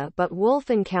area, but wolf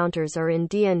encounters are in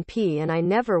DNP and I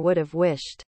never would have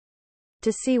wished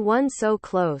to see one so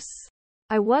close.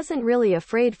 I wasn't really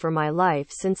afraid for my life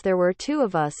since there were 2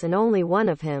 of us and only one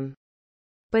of him.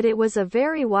 But it was a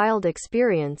very wild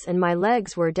experience and my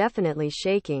legs were definitely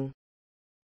shaking.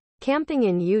 Camping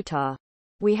in Utah.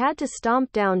 We had to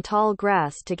stomp down tall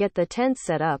grass to get the tent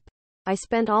set up. I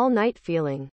spent all night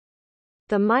feeling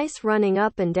the mice running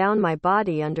up and down my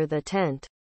body under the tent.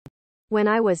 When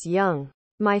I was young,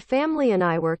 my family and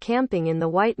I were camping in the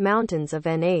White Mountains of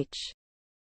NH.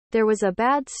 There was a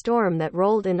bad storm that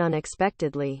rolled in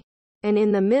unexpectedly, and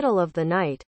in the middle of the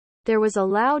night, there was a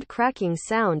loud cracking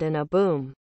sound and a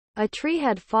boom. A tree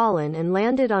had fallen and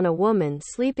landed on a woman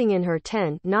sleeping in her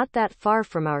tent not that far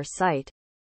from our site.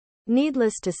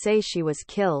 Needless to say, she was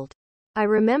killed. I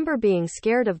remember being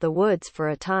scared of the woods for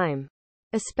a time,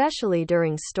 especially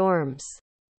during storms.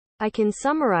 I can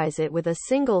summarize it with a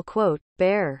single quote: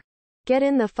 bear, get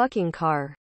in the fucking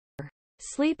car.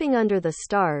 Sleeping under the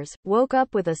stars, woke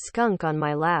up with a skunk on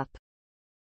my lap.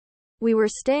 We were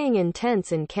staying in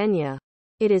tents in Kenya.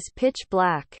 It is pitch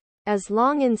black. As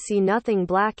long and see nothing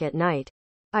black at night.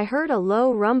 I heard a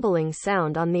low rumbling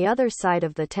sound on the other side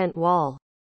of the tent wall.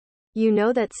 You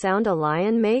know that sound a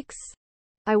lion makes?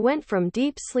 I went from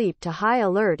deep sleep to high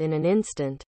alert in an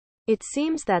instant. It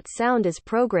seems that sound is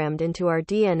programmed into our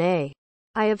DNA.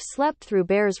 I have slept through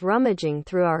bears rummaging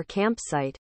through our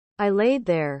campsite. I laid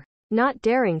there, not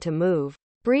daring to move,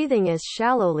 breathing as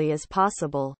shallowly as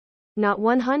possible. Not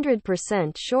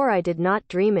 100% sure I did not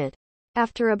dream it.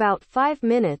 After about 5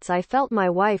 minutes I felt my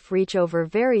wife reach over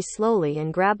very slowly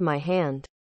and grab my hand.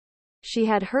 She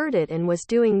had heard it and was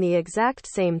doing the exact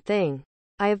same thing.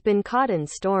 I have been caught in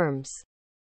storms.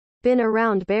 Been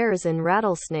around bears and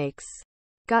rattlesnakes.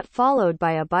 Got followed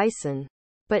by a bison.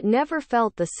 But never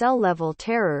felt the cell-level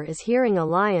terror as hearing a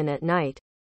lion at night.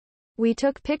 We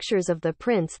took pictures of the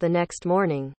prints the next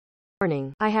morning.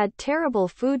 I had terrible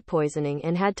food poisoning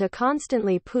and had to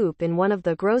constantly poop in one of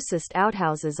the grossest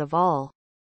outhouses of all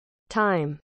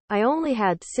time. I only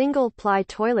had single-ply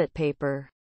toilet paper.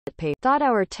 Thought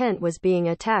our tent was being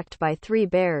attacked by 3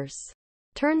 bears.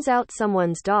 Turns out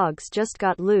someone's dogs just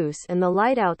got loose and the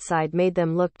light outside made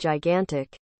them look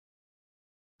gigantic.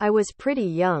 I was pretty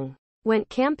young. Went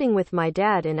camping with my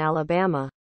dad in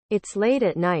Alabama. It's late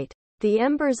at night. The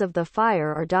embers of the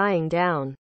fire are dying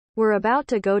down. We're about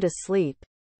to go to sleep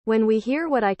when we hear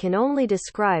what I can only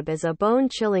describe as a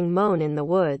bone-chilling moan in the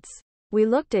woods. We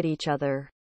looked at each other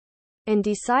and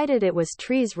decided it was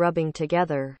trees rubbing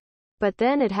together. But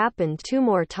then it happened 2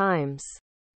 more times.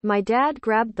 My dad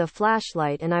grabbed the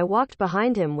flashlight and I walked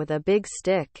behind him with a big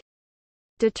stick,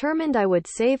 determined I would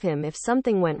save him if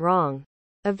something went wrong.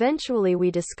 Eventually we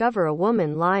discover a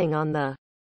woman lying on the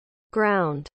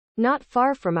ground, not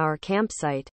far from our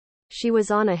campsite. She was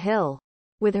on a hill,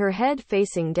 with her head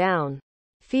facing down,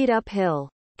 feet uphill,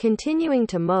 continuing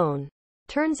to moan.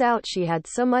 Turns out she had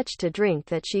so much to drink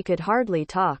that she could hardly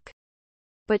talk.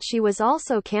 But she was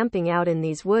also camping out in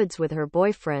these woods with her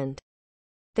boyfriend.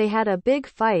 They had a big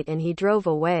fight and he drove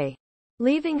away.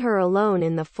 Leaving her alone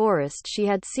in the forest, she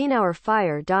had seen our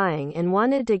fire dying and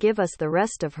wanted to give us the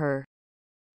rest of her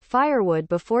firewood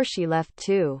before she left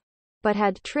too, but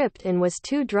had tripped and was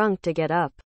too drunk to get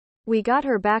up. We got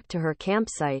her back to her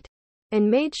campsite and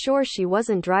made sure she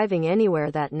wasn't driving anywhere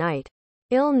that night.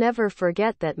 I'll never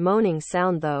forget that moaning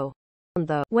sound though.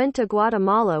 Went to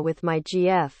Guatemala with my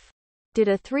GF. Did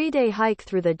a 3-day hike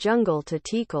through the jungle to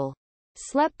Tikal.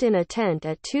 Slept in a tent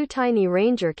at 2 tiny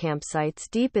ranger campsites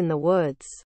deep in the woods.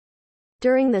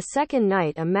 During the second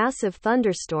night, a massive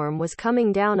thunderstorm was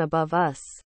coming down above us.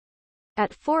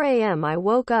 At 4 a.m. I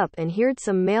woke up and heard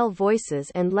some male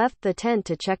voices and left the tent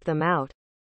to check them out.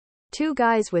 2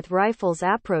 guys with rifles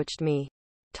approached me.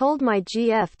 Told my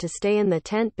GF to stay in the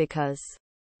tent because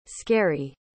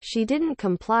scary. She didn't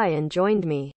comply and joined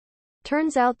me.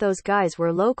 Turns out those guys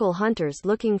were local hunters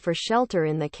looking for shelter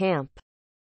in the camp.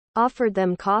 Offered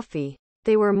them coffee.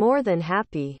 They were more than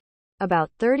happy.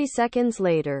 About 30 seconds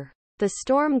later, the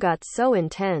storm got so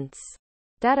intense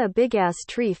that a big-ass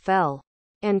tree fell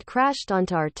and crashed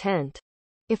onto our tent.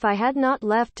 If I had not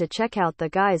left to check out the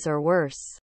guys, or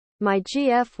worse, my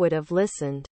GF would have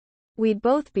listened, we'd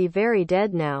both be very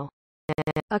dead now.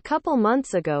 A couple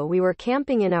months ago we were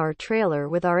camping in our trailer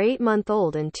with our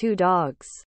 8-month-old and 2 dogs.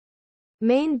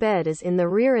 Main bed is in the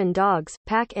rear and dogs'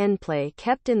 pack and play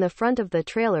kept in the front of the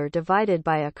trailer, divided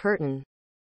by a curtain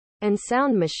and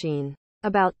sound machine.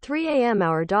 About 3 a.m.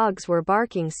 our dogs were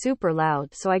barking super loud,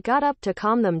 so I got up to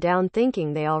calm them down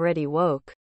thinking they already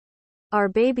woke our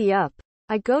baby up.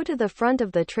 I go to the front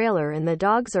of the trailer and the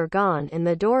dogs are gone and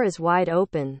the door is wide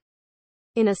open.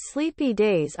 In a sleepy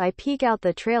daze I peek out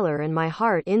the trailer and my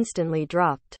heart instantly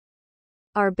dropped.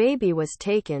 Our baby was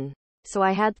taken. So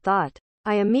I had thought.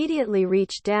 I immediately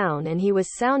reached down and he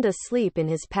was sound asleep in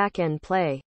his pack and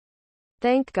play.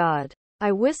 Thank God.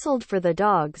 I whistled for the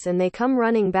dogs and they come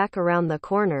running back around the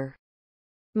corner.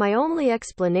 My only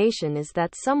explanation is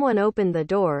that someone opened the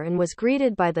door and was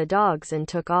greeted by the dogs and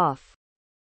took off.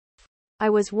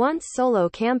 I was once solo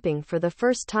camping for the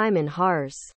first time in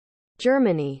Harz,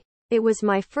 Germany. It was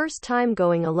my first time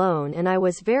going alone and I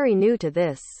was very new to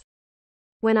this.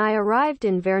 When I arrived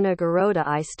in Wernigerode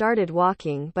I started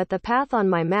walking, but the path on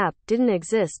my map didn't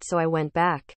exist, so I went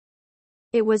back.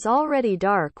 It was already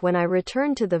dark when I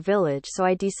returned to the village, so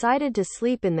I decided to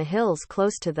sleep in the hills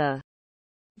close to the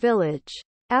village.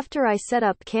 After I set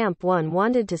up camp, one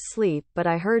wanted to sleep, but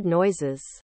I heard noises.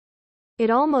 It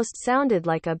almost sounded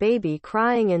like a baby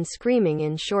crying and screaming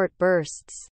in short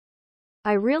bursts.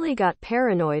 I really got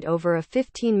paranoid over a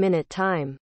 15-minute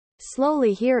time,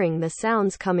 slowly hearing the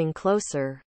sounds coming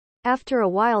closer. After a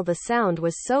while the sound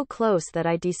was so close that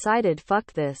I decided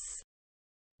fuck this.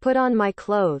 Put on my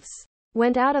clothes,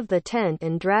 went out of the tent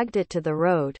and dragged it to the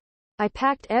road. I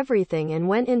packed everything and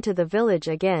went into the village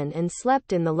again and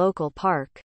slept in the local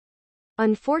park.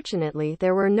 Unfortunately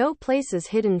there were no places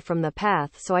hidden from the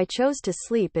path, so I chose to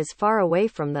sleep as far away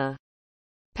from the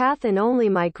path in only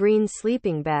my green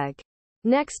sleeping bag.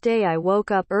 Next day I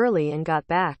woke up early and got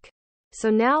back. So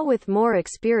now with more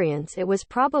experience, it was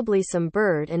probably some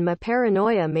bird and my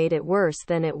paranoia made it worse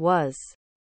than it was.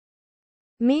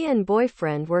 Me and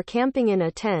boyfriend were camping in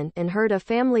a tent and heard a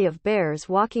family of bears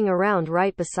walking around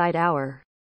right beside our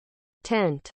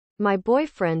tent. My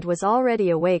boyfriend was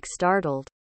already awake, startled.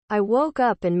 I woke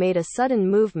up and made a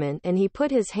sudden movement and he put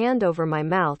his hand over my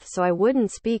mouth so I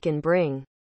wouldn't speak and bring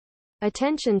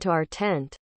attention to our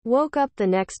tent. Woke up the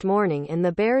next morning and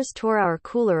the bears tore our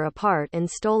cooler apart and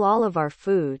stole all of our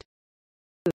food.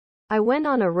 I went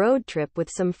on a road trip with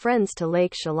some friends to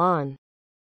Lake Chelan.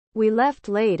 We left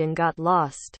late and got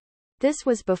lost. This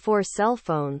was before cell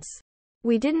phones.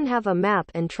 We didn't have a map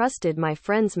and trusted my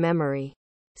friend's memory.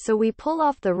 So we pull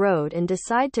off the road and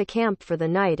decide to camp for the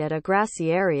night at a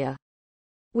grassy area.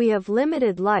 We have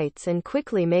limited lights and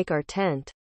quickly make our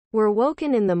tent. We're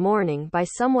woken in the morning by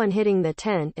someone hitting the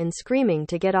tent and screaming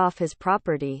to get off his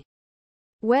property.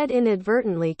 We'd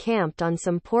inadvertently camped on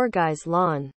some poor guy's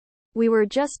lawn. We were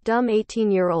just dumb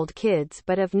 18-year-old kids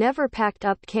but have never packed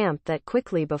up camp that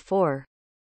quickly before.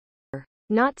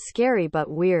 Not scary but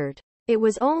weird. It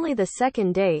was only the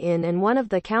second day in and one of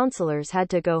the counselors had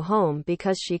to go home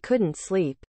because she couldn't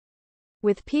sleep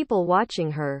with people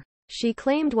watching her. She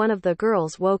claimed one of the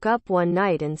girls woke up one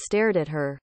night and stared at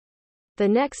her. The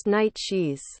next night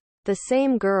she's the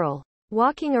same girl,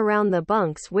 walking around the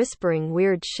bunks whispering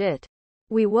weird shit.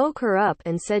 We woke her up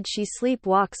and said she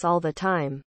sleepwalks all the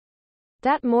time.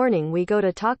 That morning we go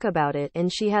to talk about it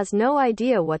and she has no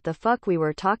idea what the fuck we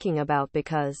were talking about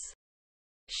because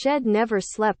she'd never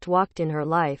slept-walked in her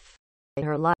life.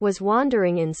 Was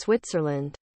wandering in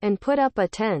Switzerland and put up a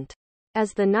tent.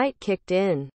 As the night kicked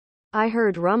in, I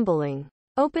heard rumbling.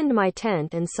 Opened my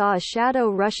tent and saw a shadow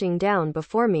rushing down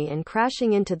before me and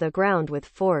crashing into the ground with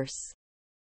force.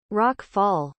 Rock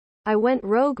fall. I went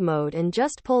rogue mode and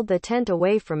just pulled the tent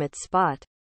away from its spot.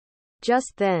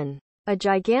 Just then, a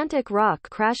gigantic rock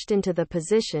crashed into the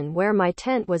position where my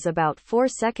tent was about 4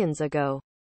 seconds ago.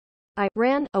 I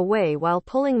ran away while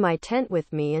pulling my tent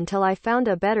with me until I found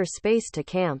a better space to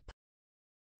camp.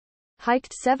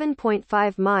 Hiked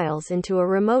 7.5 miles into a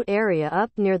remote area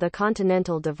up near the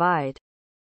Continental Divide.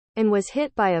 And was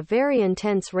hit by a very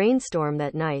intense rainstorm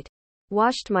that night.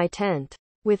 Washed my tent,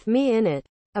 with me in it,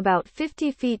 about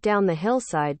 50 feet down the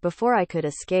hillside before I could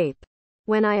escape.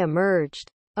 When I emerged,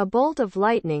 a bolt of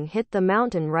lightning hit the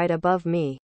mountain right above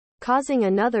me, causing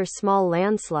another small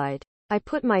landslide. I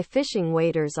put my fishing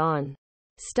waders on,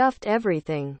 stuffed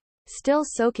everything, still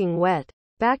soaking wet,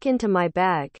 back into my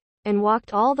bag, and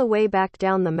walked all the way back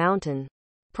down the mountain.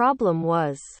 Problem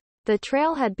was, the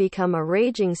trail had become a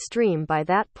raging stream by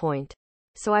that point,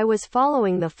 so I was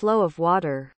following the flow of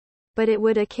water. But it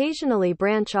would occasionally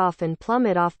branch off and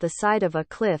plummet off the side of a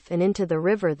cliff and into the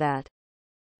river that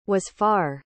was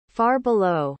far, far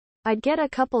below. I'd get a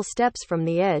couple steps from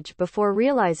the edge before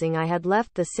realizing I had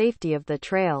left the safety of the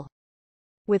trail.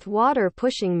 With water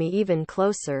pushing me even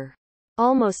closer.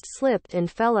 Almost slipped and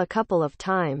fell a couple of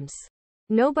times.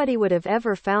 Nobody would have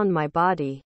ever found my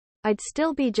body. I'd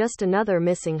still be just another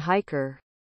missing hiker.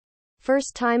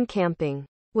 First time camping.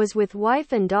 Was with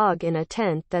wife and dog in a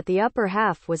tent that the upper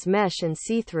half was mesh and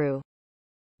see-through.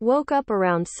 Woke up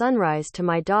around sunrise to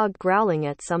my dog growling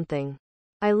at something.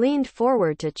 I leaned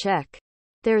forward to check.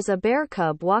 There's a bear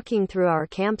cub walking through our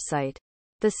campsite.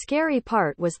 The scary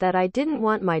part was that I didn't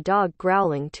want my dog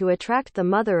growling to attract the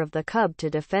mother of the cub to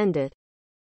defend it.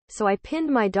 So I pinned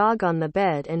my dog on the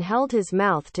bed and held his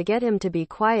mouth to get him to be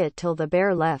quiet till the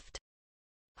bear left.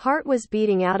 Heart was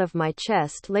beating out of my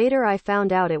chest. Later I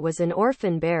found out it was an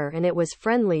orphan bear and it was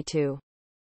friendly to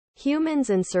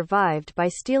humans and survived by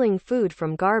stealing food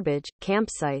from garbage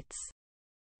campsites.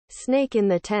 Snake in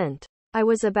the tent. I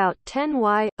was about 10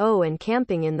 and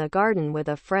camping in the garden with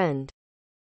a friend.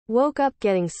 Woke up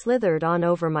getting slithered on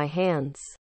over my hands,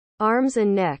 arms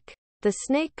and neck. The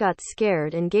snake got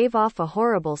scared and gave off a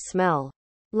horrible smell.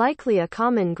 Likely a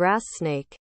common grass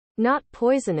snake. Not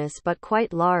poisonous but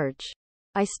quite large.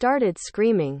 I started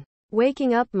screaming,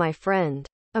 waking up my friend.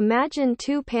 Imagine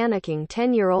 2 panicking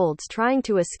 10-year-olds trying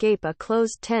to escape a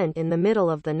closed tent in the middle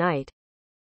of the night.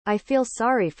 I feel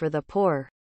sorry for the poor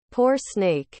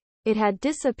snake. It had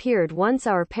disappeared once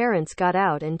our parents got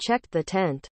out and checked the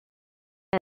tent.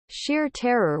 Sheer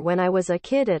terror when I was a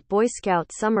kid at Boy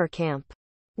Scout summer camp.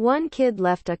 One kid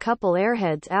left a couple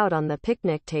airheads out on the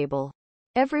picnic table.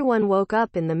 Everyone woke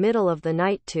up in the middle of the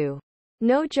night to,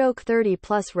 no joke,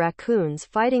 30+ raccoons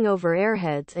fighting over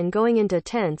airheads and going into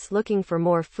tents looking for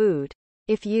more food.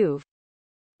 If you've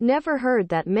never heard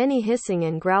that many hissing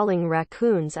and growling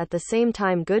raccoons at the same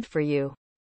time, good for you.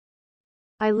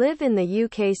 I live in the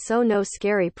UK, so no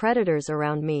scary predators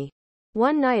around me.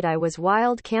 One night I was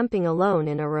wild camping alone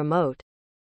in a remote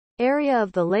area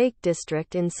of the Lake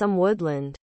District in some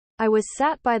woodland. I was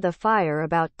sat by the fire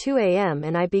about 2 a.m.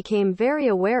 and I became very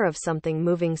aware of something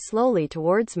moving slowly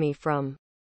towards me from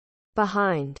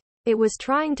behind. It was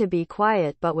trying to be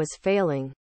quiet but was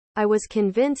failing. I was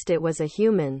convinced it was a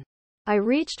human. I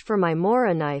reached for my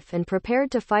Mora knife and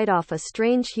prepared to fight off a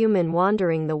strange human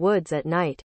wandering the woods at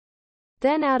night.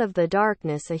 Then out of the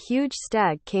darkness a huge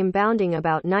stag came bounding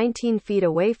about 19 feet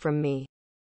away from me.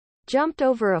 Jumped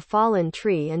over a fallen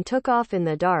tree and took off in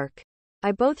the dark.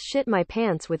 I both shit my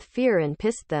pants with fear and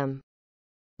pissed them.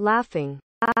 Laughing.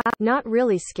 Not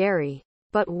really scary,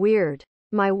 but weird.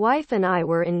 My wife and I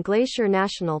were in Glacier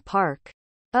National Park,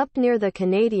 up near the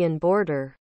Canadian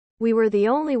border. We were the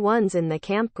only ones in the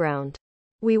campground.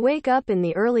 We wake up in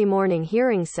the early morning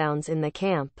hearing sounds in the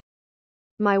camp.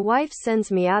 My wife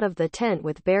sends me out of the tent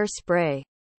with bear spray.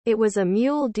 It was a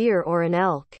mule deer or an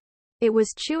elk. It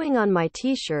was chewing on my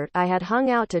t-shirt I had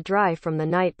hung out to dry from the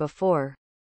night before.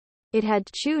 It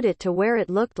had chewed it to where it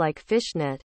looked like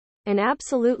fishnet, and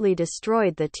absolutely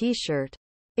destroyed the t-shirt.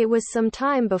 It was some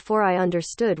time before I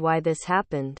understood why this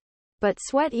happened. But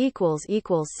sweat equals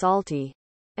salty.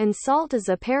 And salt is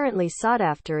apparently sought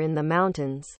after in the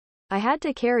mountains. I had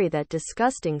to carry that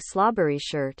disgusting slobbery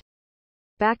shirt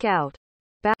back out.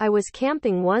 I was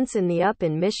camping once in the Up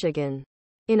in Michigan,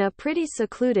 in a pretty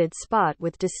secluded spot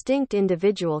with distinct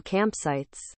individual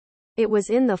campsites. It was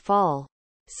in the fall,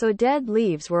 so dead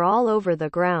leaves were all over the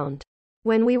ground.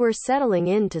 When we were settling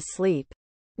in to sleep,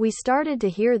 we started to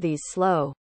hear these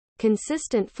slow,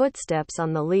 consistent footsteps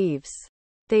on the leaves.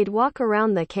 They'd walk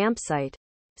around the campsite,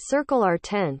 circle our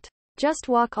tent, Just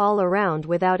walk all around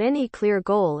without any clear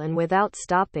goal and without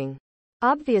stopping.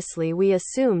 Obviously we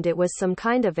assumed it was some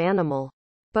kind of animal.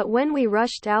 But when we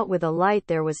rushed out with a light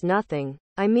there was nothing.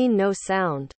 I mean no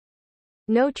sound.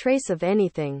 No trace of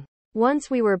anything. Once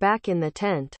we were back in the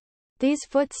tent, these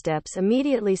footsteps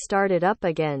immediately started up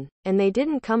again, and they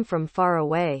didn't come from far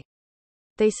away.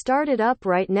 They started up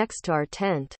right next to our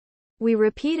tent. We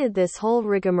repeated this whole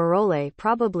rigmarole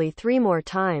probably 3 more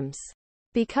times.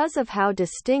 Because of how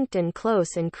distinct and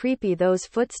close and creepy those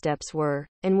footsteps were,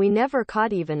 and we never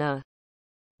caught even a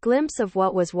glimpse of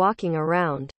what was walking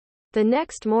around. The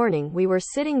next morning we were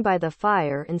sitting by the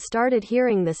fire and started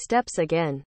hearing the steps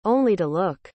again, only to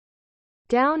look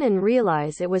down and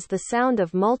realize it was the sound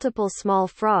of multiple small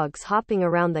frogs hopping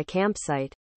around the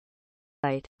campsite.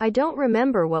 I don't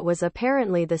remember what was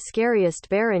apparently the scariest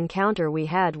bear encounter we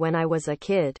had when I was a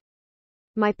kid.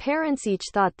 My parents each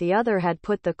thought the other had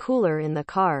put the cooler in the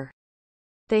car.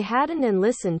 They hadn't, and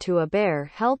listened to a bear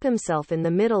help himself in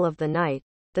the middle of the night.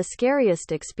 The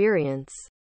scariest experience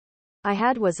I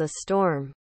had was a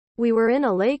storm. We were in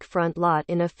a lakefront lot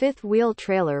in a fifth-wheel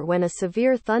trailer when a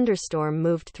severe thunderstorm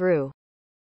moved through.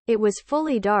 It was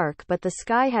fully dark but the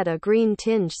sky had a green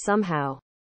tinge somehow.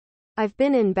 I've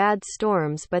been in bad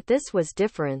storms but this was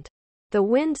different. The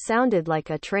wind sounded like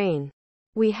a train.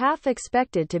 We half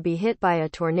expected to be hit by a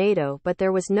tornado but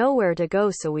there was nowhere to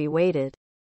go so we waited.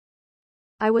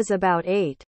 I was about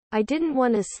 8. I didn't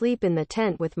want to sleep in the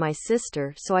tent with my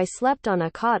sister so I slept on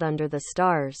a cot under the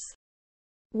stars.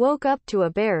 Woke up to a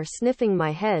bear sniffing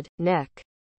my head, neck.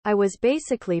 I was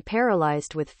basically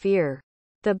paralyzed with fear.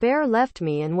 The bear left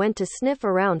me and went to sniff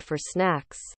around for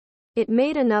snacks. It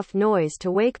made enough noise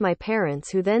to wake my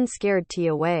parents who then scared T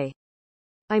away.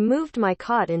 I moved my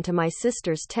cot into my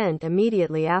sister's tent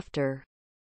immediately after.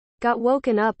 Got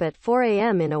woken up at 4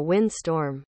 a.m. in a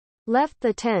windstorm. Left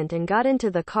the tent and got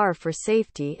into the car for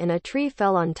safety and a tree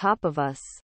fell on top of us,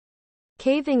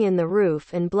 caving in the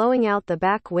roof and blowing out the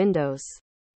back windows.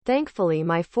 Thankfully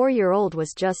my 4-year-old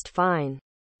was just fine.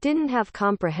 Didn't have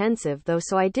comprehensive though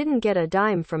so I didn't get a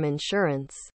dime from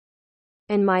insurance.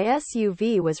 And my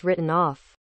SUV was written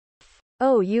off.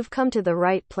 Oh, you've come to the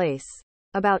right place.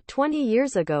 About 20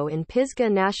 years ago in Pisgah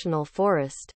National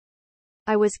Forest,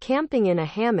 I was camping in a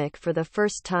hammock for the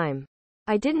first time.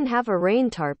 I didn't have a rain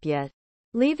tarp yet,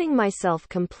 leaving myself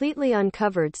completely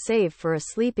uncovered save for a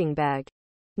sleeping bag.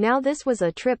 Now this was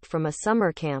a trip from a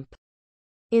summer camp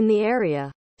in the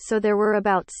area, so there were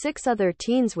about 6 other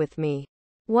teens with me.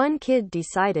 One kid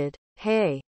decided,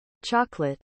 hey,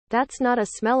 chocolate, that's not a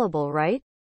smellable, right?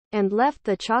 And left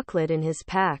the chocolate in his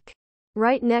pack,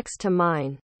 right next to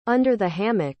mine, under the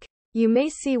hammock. You may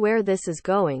see where this is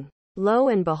going. Lo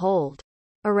and behold,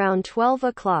 around 12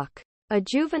 o'clock, a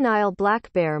juvenile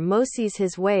black bear moseys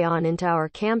his way on into our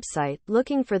campsite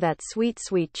looking for that sweet,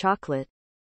 sweet chocolate.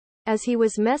 As he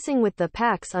was messing with the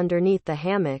packs underneath the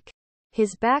hammock,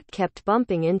 his back kept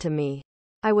bumping into me.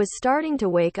 I was starting to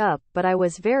wake up but I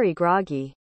was very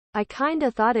groggy. I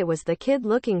kinda thought it was the kid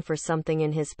looking for something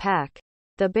in his pack.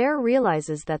 The bear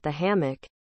realizes that the hammock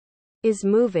is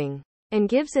moving, and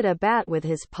gives it a bat with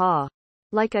his paw,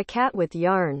 like a cat with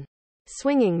yarn,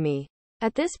 swinging me.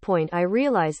 At this point I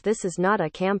realize this is not a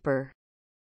camper,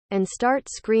 and start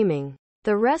screaming.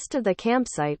 The rest of the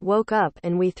campsite woke up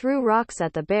and we threw rocks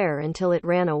at the bear until it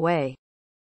ran away.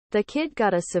 The kid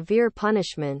got a severe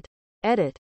punishment.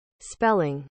 Edit.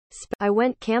 Spelling. I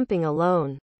went camping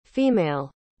alone.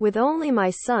 Female. With only my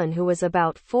son who was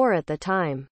about 4 at the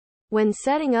time. When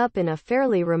setting up in a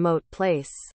fairly remote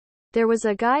place, there was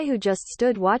a guy who just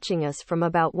stood watching us from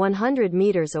about 100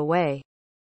 meters away.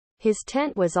 His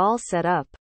tent was all set up.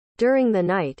 During the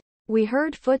night, we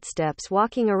heard footsteps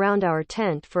walking around our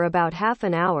tent for about half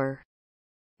an hour.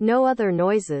 No other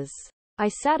noises. I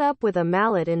sat up with a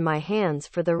mallet in my hands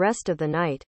for the rest of the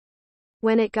night.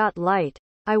 When it got light,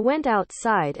 I went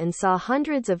outside and saw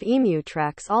hundreds of emu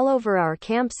tracks all over our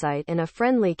campsite and a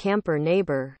friendly camper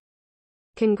neighbor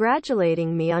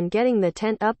congratulating me on getting the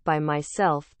tent up by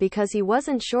myself because he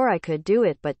wasn't sure I could do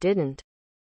it but didn't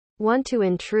want to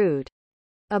intrude.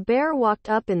 A bear walked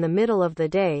up in the middle of the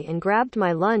day and grabbed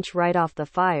my lunch right off the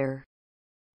fire.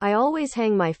 I always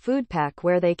hang my food pack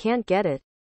where they can't get it,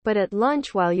 but at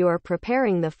lunch while you are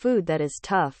preparing the food that is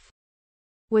tough.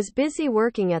 Was busy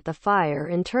working at the fire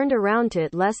and turned around to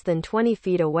it less than 20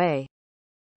 feet away.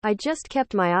 I just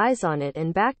kept my eyes on it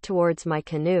and backed towards my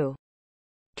canoe.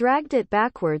 Dragged it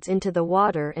backwards into the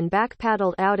water and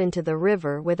backpaddled out into the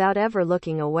river without ever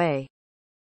looking away.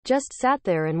 Just sat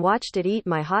there and watched it eat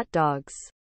my hot dogs.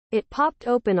 It popped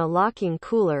open a locking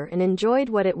cooler and enjoyed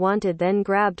what it wanted, then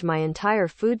grabbed my entire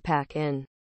food pack and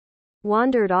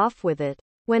wandered off with it.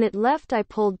 When it left, I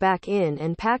pulled back in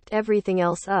and packed everything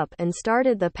else up and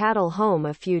started the paddle home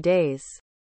a few days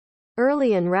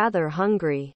early and rather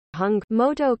hungry.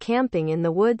 Moto camping in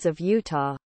the woods of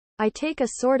Utah. I take a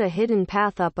sorta hidden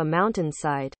path up a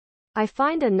mountainside. I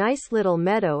find a nice little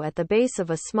meadow at the base of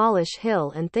a smallish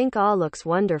hill and think, "Ah, looks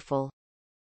wonderful."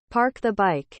 Park the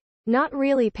bike, not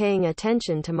really paying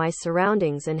attention to my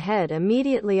surroundings, and head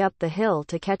immediately up the hill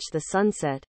to catch the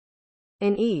sunset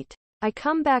and eat. I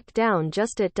come back down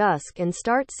just at dusk and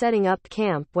start setting up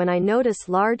camp when I notice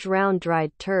large round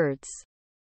dried turds.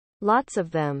 Lots of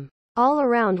them. All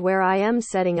around where I am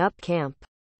setting up camp.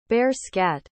 Bear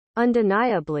scat.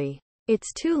 Undeniably.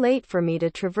 It's too late for me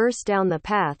to traverse down the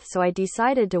path, so I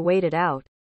decided to wait it out.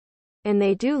 And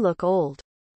they do look old.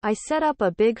 I set up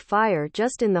a big fire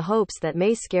just in the hopes that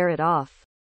may scare it off.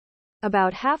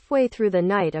 About halfway through the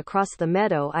night, across the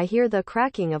meadow, I hear the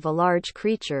cracking of a large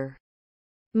creature.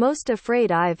 Most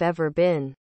afraid I've ever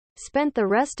been. Spent the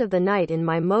rest of the night in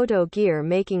my moto gear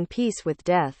making peace with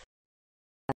death.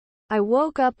 I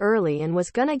woke up early and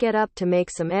was gonna get up to make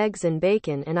some eggs and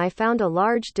bacon, and I found a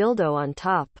large dildo on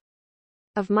top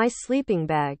of my sleeping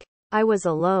bag. I was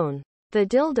alone. The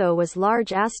dildo was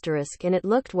large asterisk and it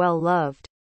looked well loved.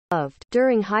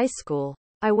 During high school,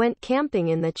 I went camping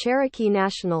in the Cherokee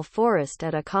National Forest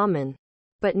at a common,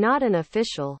 but not an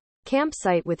official,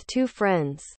 campsite with 2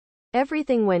 friends.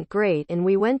 Everything went great and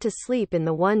we went to sleep in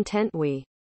the one tent we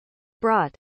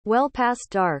brought. Well past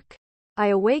dark, I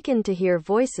awakened to hear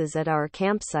voices at our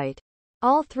campsite.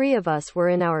 All 3 of us were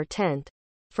in our tent.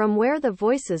 From where the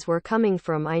voices were coming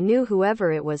from, I knew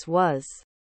whoever it was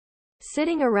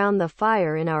sitting around the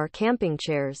fire in our camping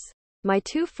chairs. My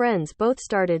 2 friends both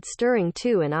started stirring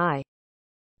too, and I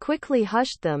quickly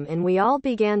hushed them and we all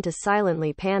began to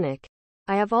silently panic.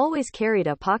 I have always carried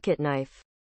a pocket knife,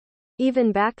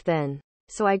 even back then,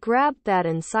 so I grabbed that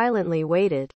and silently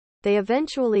waited. They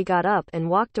eventually got up and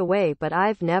walked away, but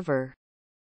I've never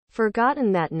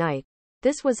forgotten that night.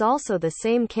 This was also the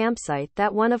same campsite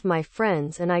that one of my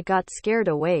friends and I got scared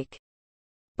awake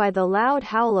by the loud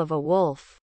howl of a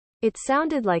wolf. It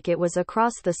sounded like it was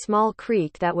across the small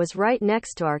creek that was right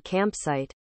next to our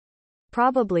campsite.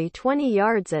 Probably 20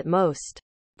 yards at most.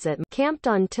 Camped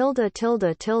on Opeongo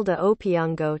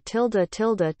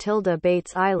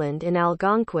Bates Island in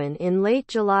Algonquin in late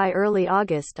July, early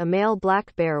August. A male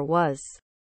black bear was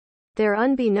there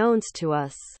unbeknownst to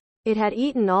us. It had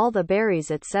eaten all the berries,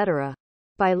 etc.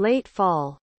 By late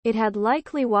fall, it had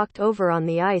likely walked over on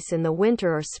the ice in the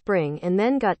winter or spring and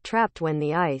then got trapped when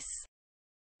the ice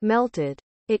melted.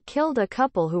 It killed a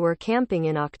couple who were camping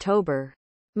in October.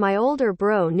 My older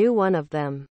bro knew one of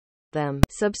them.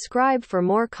 Subscribe for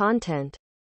more content.